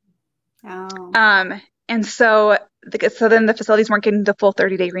 Oh. And so then the facilities weren't getting the full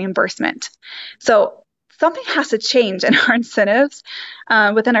 30-day reimbursement. So something has to change in our incentives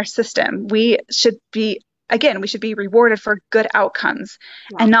within our system. We should be rewarded for good outcomes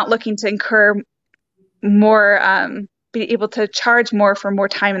and not looking to incur more, be able to charge more for more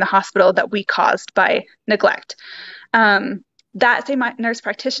time in the hospital that we caused by neglect. That same nurse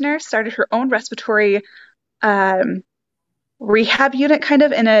practitioner started her own respiratory rehab unit kind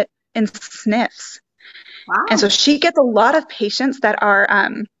of in SNFs. And so Wow. she gets a lot of patients that are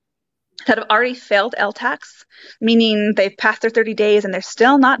that have already failed LTACs, meaning they've passed their 30 days and they're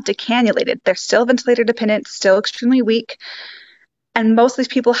still not decannulated. They're still ventilator dependent, still extremely weak. And most of these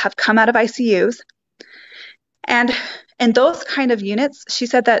people have come out of ICUs. And in those kind of units, she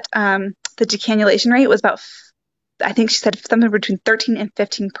said that the decannulation rate was about, I think she said something between 13 and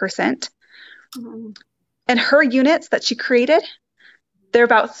 15%. Mhm. And her units that she created, they're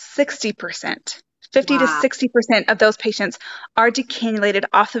about 60%. 50 to Wow. 60% of those patients are decannulated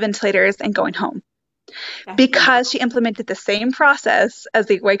off the ventilators and going home That's amazing. because she implemented the same process as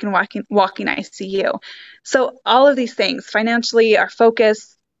the Walking ICU. So all of these things, financially, our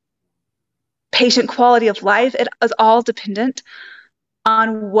focus, patient quality of life, it is all dependent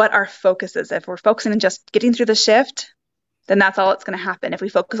on what our focus is. If we're focusing on just getting through the shift, then that's all that's going to happen. If we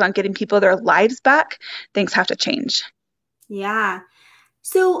focus on getting people their lives back, things have to change. Yeah.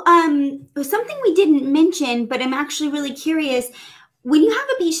 So, something we didn't mention, but I'm actually really curious. When you have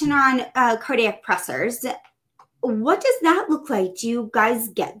a patient on cardiac pressors, what does that look like? Do you guys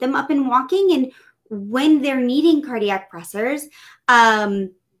get them up and walking? And when they're needing cardiac pressors,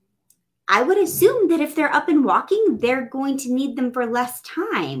 I would assume that if they're up and walking, they're going to need them for less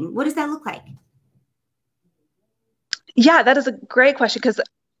time. What does that look like? Yeah, that is a great question because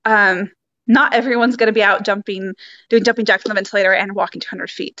not everyone's going to be out doing jumping jacks on the ventilator and walking 200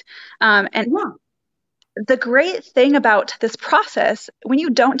 feet. And Yeah. the great thing about this process, when you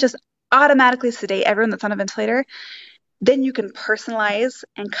don't just automatically sedate everyone that's on a ventilator, then you can personalize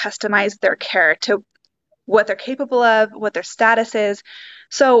and customize their care to what they're capable of, what their status is.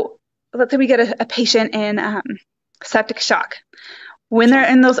 So let's say we get a patient in septic shock. When they're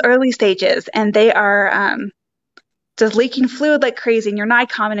Sure. in those early stages and they are just leaking fluid like crazy and you're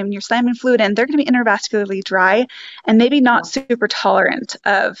NICOM and you're slamming fluid in, they're going to be intervascularly dry and maybe not Yeah. super tolerant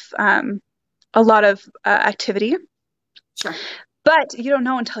of a lot of activity. Sure. But you don't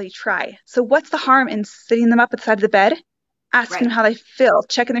know until you try. So what's the harm in sitting them up at the side of the bed, asking Right. them how they feel,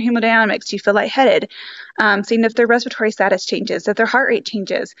 checking their hemodynamics, do you feel lightheaded, seeing if their respiratory status changes, if their heart rate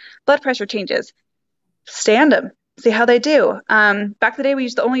changes, blood pressure changes. Stand them, see how they do. Back in the day, we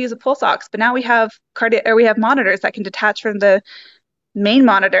used to only use a pulse ox, but now we have monitors that can detach from the main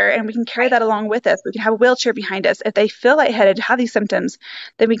monitor, and we can carry Right. that along with us. We can have a wheelchair behind us. If they feel lightheaded, have these symptoms,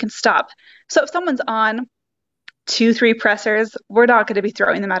 then we can stop. So if someone's on 2, 3 pressors, we're not going to be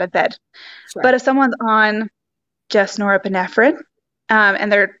throwing them out of bed. But Sure. if someone's on just norepinephrine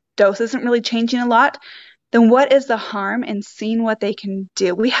and their dose isn't really changing a lot, then what is the harm in seeing what they can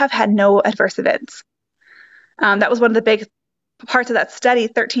do? We have had no adverse events. That was one of the big parts of that study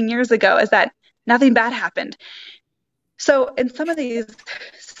 13 years ago, is that nothing bad happened. So in some of these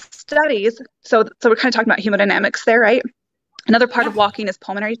studies, so we're kind of talking about hemodynamics there, right? Another part Yeah. of walking is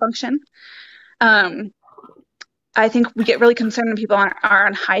pulmonary function. I think we get really concerned when people are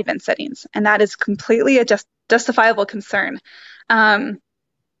on high vent settings, and that is completely a justifiable concern. When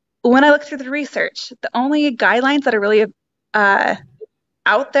I look through the research, the only guidelines that are really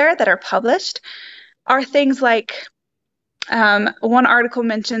out there that are published are things like one article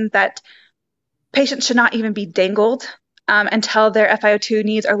mentioned that patients should not even be dangled until their FiO2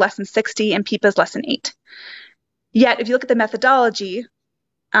 needs are less than 60 and PEEP is less than 8. Yet, if you look at the methodology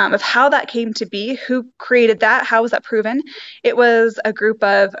of how that came to be, who created that, how was that proven, it was a group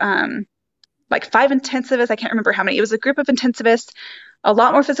of like 5 intensivists, I can't remember how many. It was a group of intensivists, a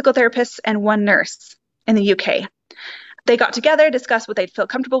lot more physical therapists, and one nurse in the UK. They got together, discussed what they'd feel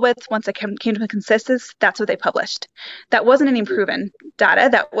comfortable with. Once they came to a consensus, that's what they published. That wasn't any proven data.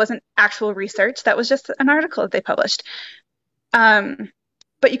 That wasn't actual research. That was just an article that they published.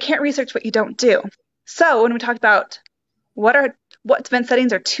 But you can't research what you don't do. So when we talk about what vent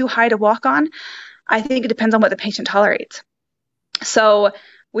settings are too high to walk on, I think it depends on what the patient tolerates. So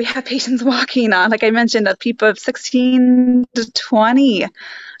we have patients walking on, like I mentioned, a PEEP of 16 to 20.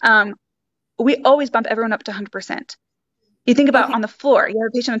 We always bump everyone up to 100%. You think about Okay. on the floor, you have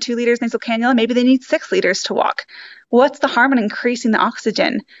a patient on 2 liters nasal cannula, maybe they need 6 liters to walk. What's the harm in increasing the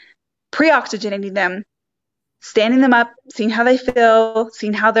oxygen, pre-oxygenating them, standing them up, seeing how they feel,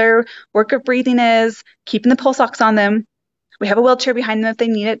 seeing how their work of breathing is, keeping the pulse ox on them. We have a wheelchair behind them if they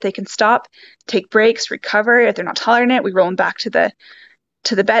need it. They can stop, take breaks, recover. If they're not tolerating it, we roll them back to the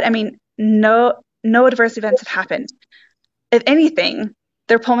bed. I mean, no adverse events have happened. If anything,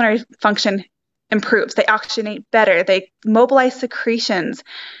 their pulmonary function improves. They oxygenate better. They mobilize secretions.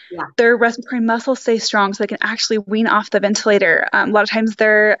 Yeah. Their respiratory muscles stay strong so they can actually wean off the ventilator. A lot of times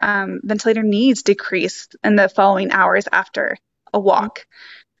their ventilator needs decrease in the following hours after a walk.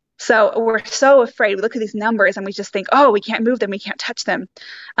 So we're so afraid. We look at these numbers and we just think, oh, we can't move them, we can't touch them,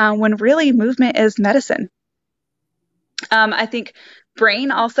 when really movement is medicine. I think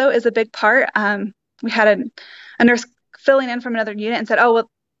brain also is a big part. We had a nurse filling in from another unit and said, oh,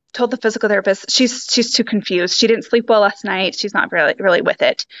 well, told the physical therapist, she's too confused. She didn't sleep well last night. She's not really with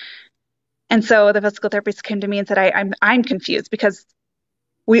it. And so the physical therapist came to me and said, I'm confused, because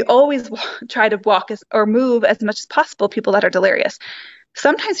we always try to walk or move as much as possible people that are delirious.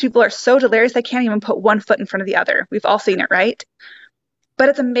 Sometimes people are so delirious they can't even put one foot in front of the other. We've all seen it, right? But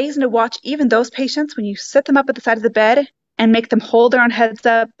it's amazing to watch even those patients when you sit them up at the side of the bed and make them hold their own heads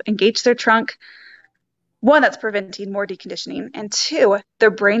up, engage their trunk. One, that's preventing more deconditioning. And two,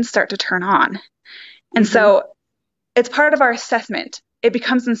 their brains start to turn on. And so it's part of our assessment. It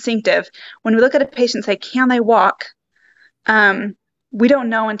becomes instinctive. When we look at a patient and say, can they walk? We don't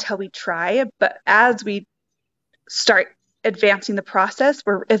know until we try. But as we start advancing the process,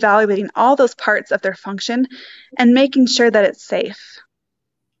 we're evaluating all those parts of their function and making sure that it's safe.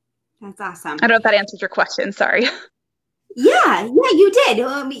 That's awesome. I don't know if that answers your question. Sorry. Yeah, you did.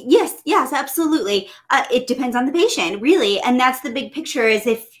 Yes, absolutely. It depends on the patient, really. And that's the big picture, is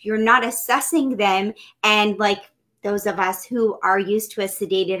if you're not assessing them, and like those of us who are used to a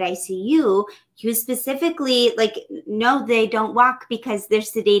sedated ICU, you specifically, like, no, they don't walk because they're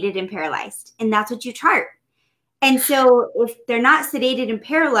sedated and paralyzed. And that's what you chart. And so if they're not sedated and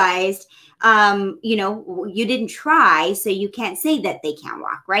paralyzed, you didn't try, so you can't say that they can't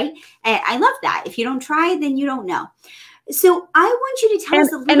walk, right? And I love that. If you don't try, then you don't know. So I want you to tell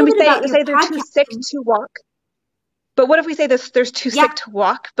us a little bit about your podcast. They're too sick to walk. But what if we say there's too sick to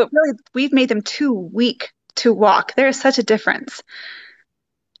walk, but really we've made them too weak to walk? There is such a difference.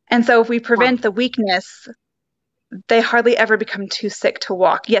 And so if we prevent the weakness, they hardly ever become too sick to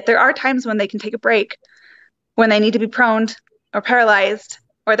walk. Yet there are times when they can take a break, when they need to be proned or paralyzed,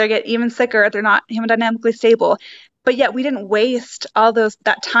 or they get even sicker, they're not hemodynamically stable. But yet we didn't waste all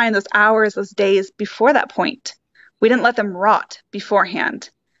that time, those hours, those days before that point. We didn't let them rot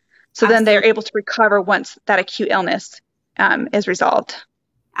beforehand. So then they're able to recover once that acute illness is resolved.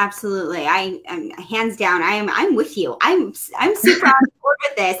 Absolutely. I'm hands down. I'm with you. I'm super on board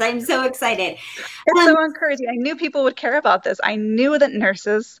with this. I'm so excited. It's so encouraging. I knew people would care about this. I knew that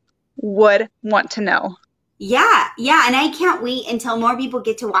nurses would want to know. Yeah. And I can't wait until more people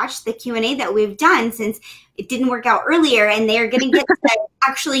get to watch the Q&A that we've done, since it didn't work out earlier, and they're going to get to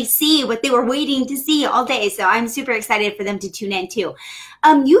actually see what they were waiting to see all day. So I'm super excited for them to tune in too.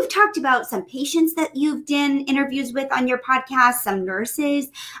 You've talked about some patients that you've done interviews with on your podcast, some nurses.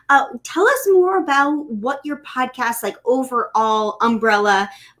 Tell us more about what your podcast, like overall umbrella,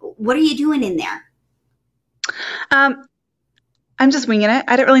 what are you doing in there? I'm just winging it.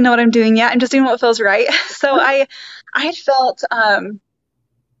 I don't really know what I'm doing yet. I'm just doing what feels right. So I had felt,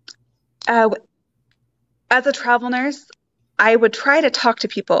 as a travel nurse, I would try to talk to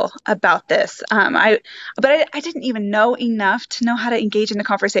people about this. But I didn't even know enough to know how to engage in a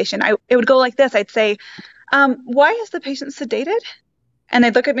conversation. It would go like this. I'd say, why is the patient sedated? And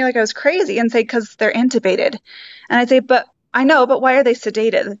they'd look at me like I was crazy and say, because they're intubated. And I'd say, but I know, but why are they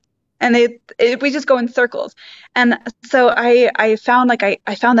sedated? And we just go in circles. And so I found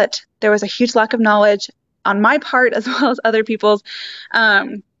that there was a huge lack of knowledge on my part as well as other people's.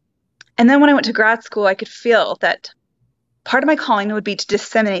 And then when I went to grad school, I could feel that part of my calling would be to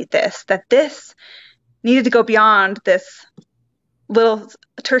disseminate that this needed to go beyond this little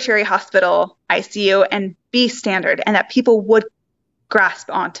tertiary hospital ICU and be standard, and that people would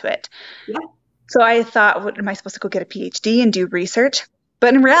grasp onto it. Yeah. So I thought, what am I supposed to go get a PhD and do research?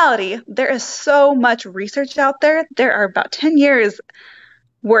 But in reality, there is so much research out there. There are about 10 years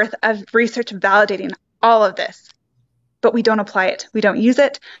worth of research validating all of this, but we don't apply it. We don't use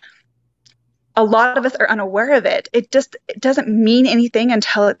it. A lot of us are unaware of it. It doesn't mean anything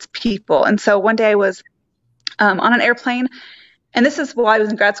until it's people. And so one day I was on an airplane, and this is while I was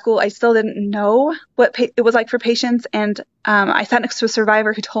in grad school. I still didn't know what it was like for patients. And I sat next to a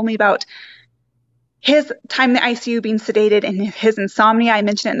survivor who told me about his time in the ICU being sedated and his insomnia. I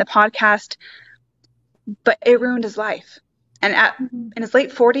mentioned it in the podcast, but it ruined his life. And in his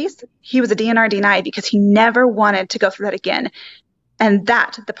late 40s, he was a DNR denied because he never wanted to go through that again. And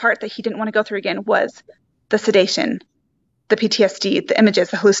the part that he didn't want to go through again was the sedation, the PTSD, the images,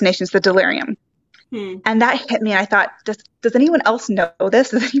 the hallucinations, the delirium. And that hit me. And I thought, does anyone else know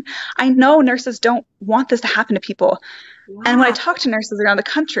this? I know nurses don't want this to happen to people. Wow. And when I talk to nurses around the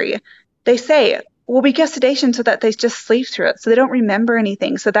country, they say, well, we give sedation so that they just sleep through it, so they don't remember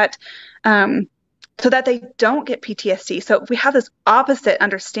anything, so that they don't get PTSD. So we have this opposite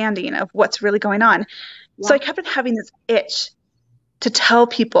understanding of what's really going on. Yeah. So I kept on having this itch to tell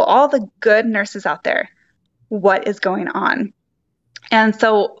people, all the good nurses out there, what is going on. And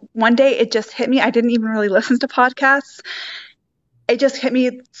so one day it just hit me. I didn't even really listen to podcasts. It just hit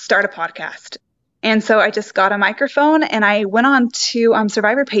me, start a podcast. And so I just got a microphone and I went on to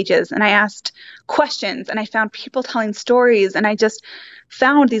survivor pages and I asked questions and I found people telling stories and I just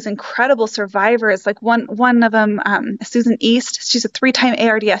found these incredible survivors. Like one of them, Susan East, she's a 3-time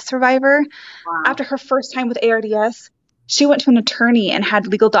ARDS survivor. Wow. After her first time with ARDS, she went to an attorney and had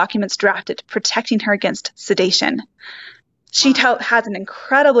legal documents drafted protecting her against sedation. She has an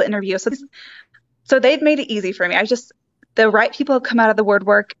incredible interview. So they've made it easy for me. The right people have come out of the ward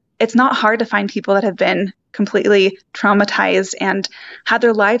work. It's not hard to find people that have been completely traumatized and had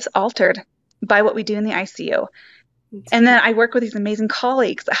their lives altered by what we do in the ICU. And then I work with these amazing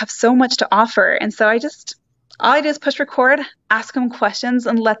colleagues that have so much to offer. And so all I do is push record, ask them questions,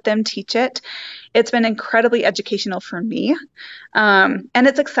 and let them teach it. It's been incredibly educational for me. And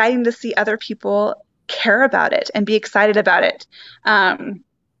it's exciting to see other people care about it and be excited about it.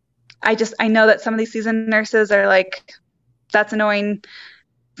 I know that some of these seasoned nurses are like, that's annoying.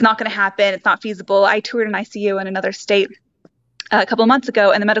 It's not going to happen. It's not feasible. I toured an ICU in another state a couple of months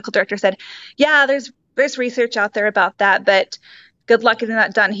ago, and the medical director said, yeah, there's research out there about that, but good luck getting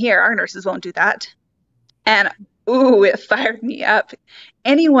that done here. Our nurses won't do that. And it fired me up.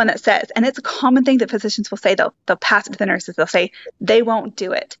 Anyone that says, and it's a common thing that physicians will say, they'll pass it to the nurses. They'll say they won't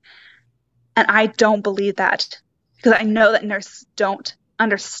do it. And I don't believe that because I know that nurses don't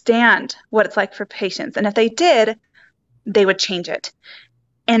understand what it's like for patients. And if they did, they would change it.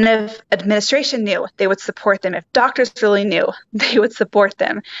 And if administration knew, they would support them. If doctors really knew, they would support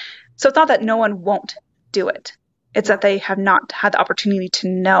them. So it's not that no one won't do it. It's that they have not had the opportunity to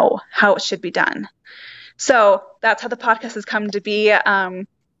know how it should be done. So that's how the podcast has come to be. I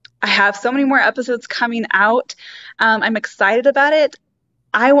have so many more episodes coming out. I'm excited about it.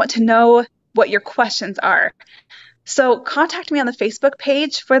 I want to know what your questions are. So contact me on the Facebook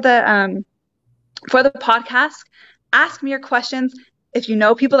page for the podcast. Ask me your questions. If you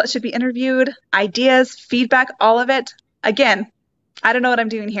know people that should be interviewed, ideas, feedback, all of it. Again, I don't know what I'm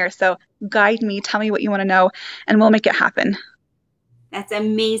doing here, so guide me, tell me what you want to know, and we'll make it happen. That's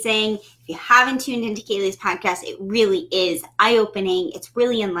amazing. If you haven't tuned into Kali's podcast, it really is eye-opening. It's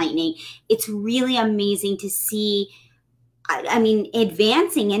really enlightening. It's really amazing to see,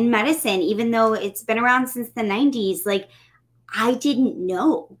 advancing in medicine, even though it's been around since the 90s. Like, I didn't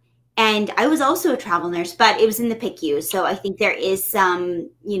know. And I was also a travel nurse, but it was in the PICU. So I think there is some,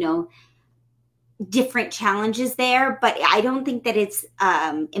 different challenges there, but I don't think that it's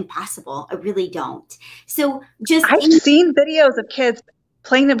impossible. I really don't. So I've seen videos of kids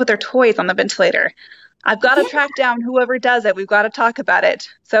playing with their toys on the ventilator. I've got to track down whoever does it. We've got to talk about it.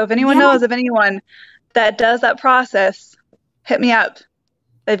 So if anyone knows of anyone that does that process, hit me up.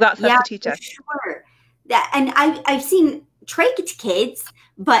 They've got stuff to teach us. Sure. And I've seen trached kids,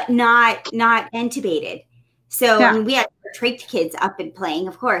 but not intubated. So we had trached kids up and playing,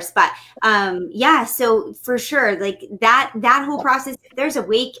 of course. But so for sure, like that whole process, if there's a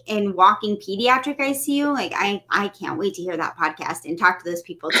wake and walking pediatric ICU, like I can't wait to hear that podcast and talk to those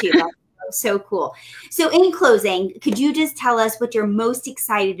people too. That's so cool. So in closing, could you just tell us what you're most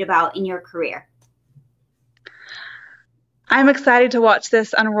excited about in your career? I'm excited to watch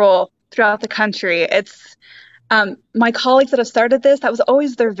this unroll throughout the country. It's my colleagues that have started this, that was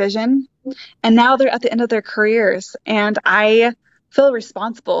always their vision. And now they're at the end of their careers. And I feel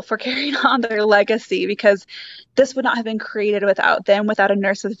responsible for carrying on their legacy because this would not have been created without them, without a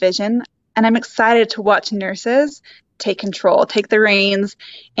nurse with vision. And I'm excited to watch nurses take control, take the reins,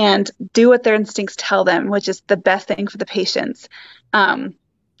 and do what their instincts tell them, which is the best thing for the patients. I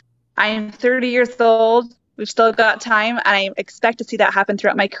am 30 years old. We've still got time, and I expect to see that happen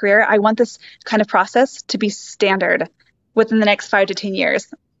throughout my career. I want this kind of process to be standard within the next 5 to 10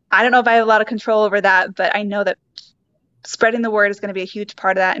 years. I don't know if I have a lot of control over that, but I know that spreading the word is going to be a huge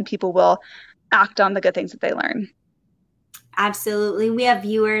part of that, and people will act on the good things that they learn. Absolutely. We have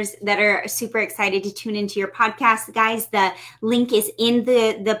viewers that are super excited to tune into your podcast, guys. The link is in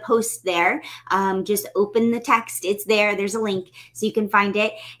the post there. Just open the text. It's there. There's a link so you can find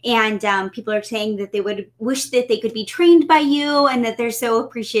it. And people are saying that they would wish that they could be trained by you and that they're so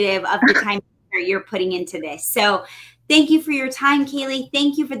appreciative of the time you're putting into this. So thank you for your time, Kali.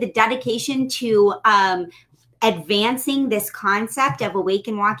 Thank you for the dedication to advancing this concept of Awake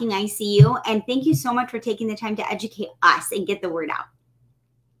and Walking ICU. And thank you so much for taking the time to educate us and get the word out.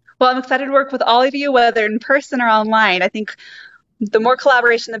 Well, I'm excited to work with all of you, whether in person or online. I think the more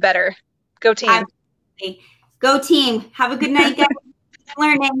collaboration, the better. Go team. Absolutely. Go team. Have a good night, guys.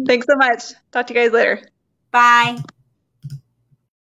 Learning. Thanks so much. Talk to you guys later. Bye.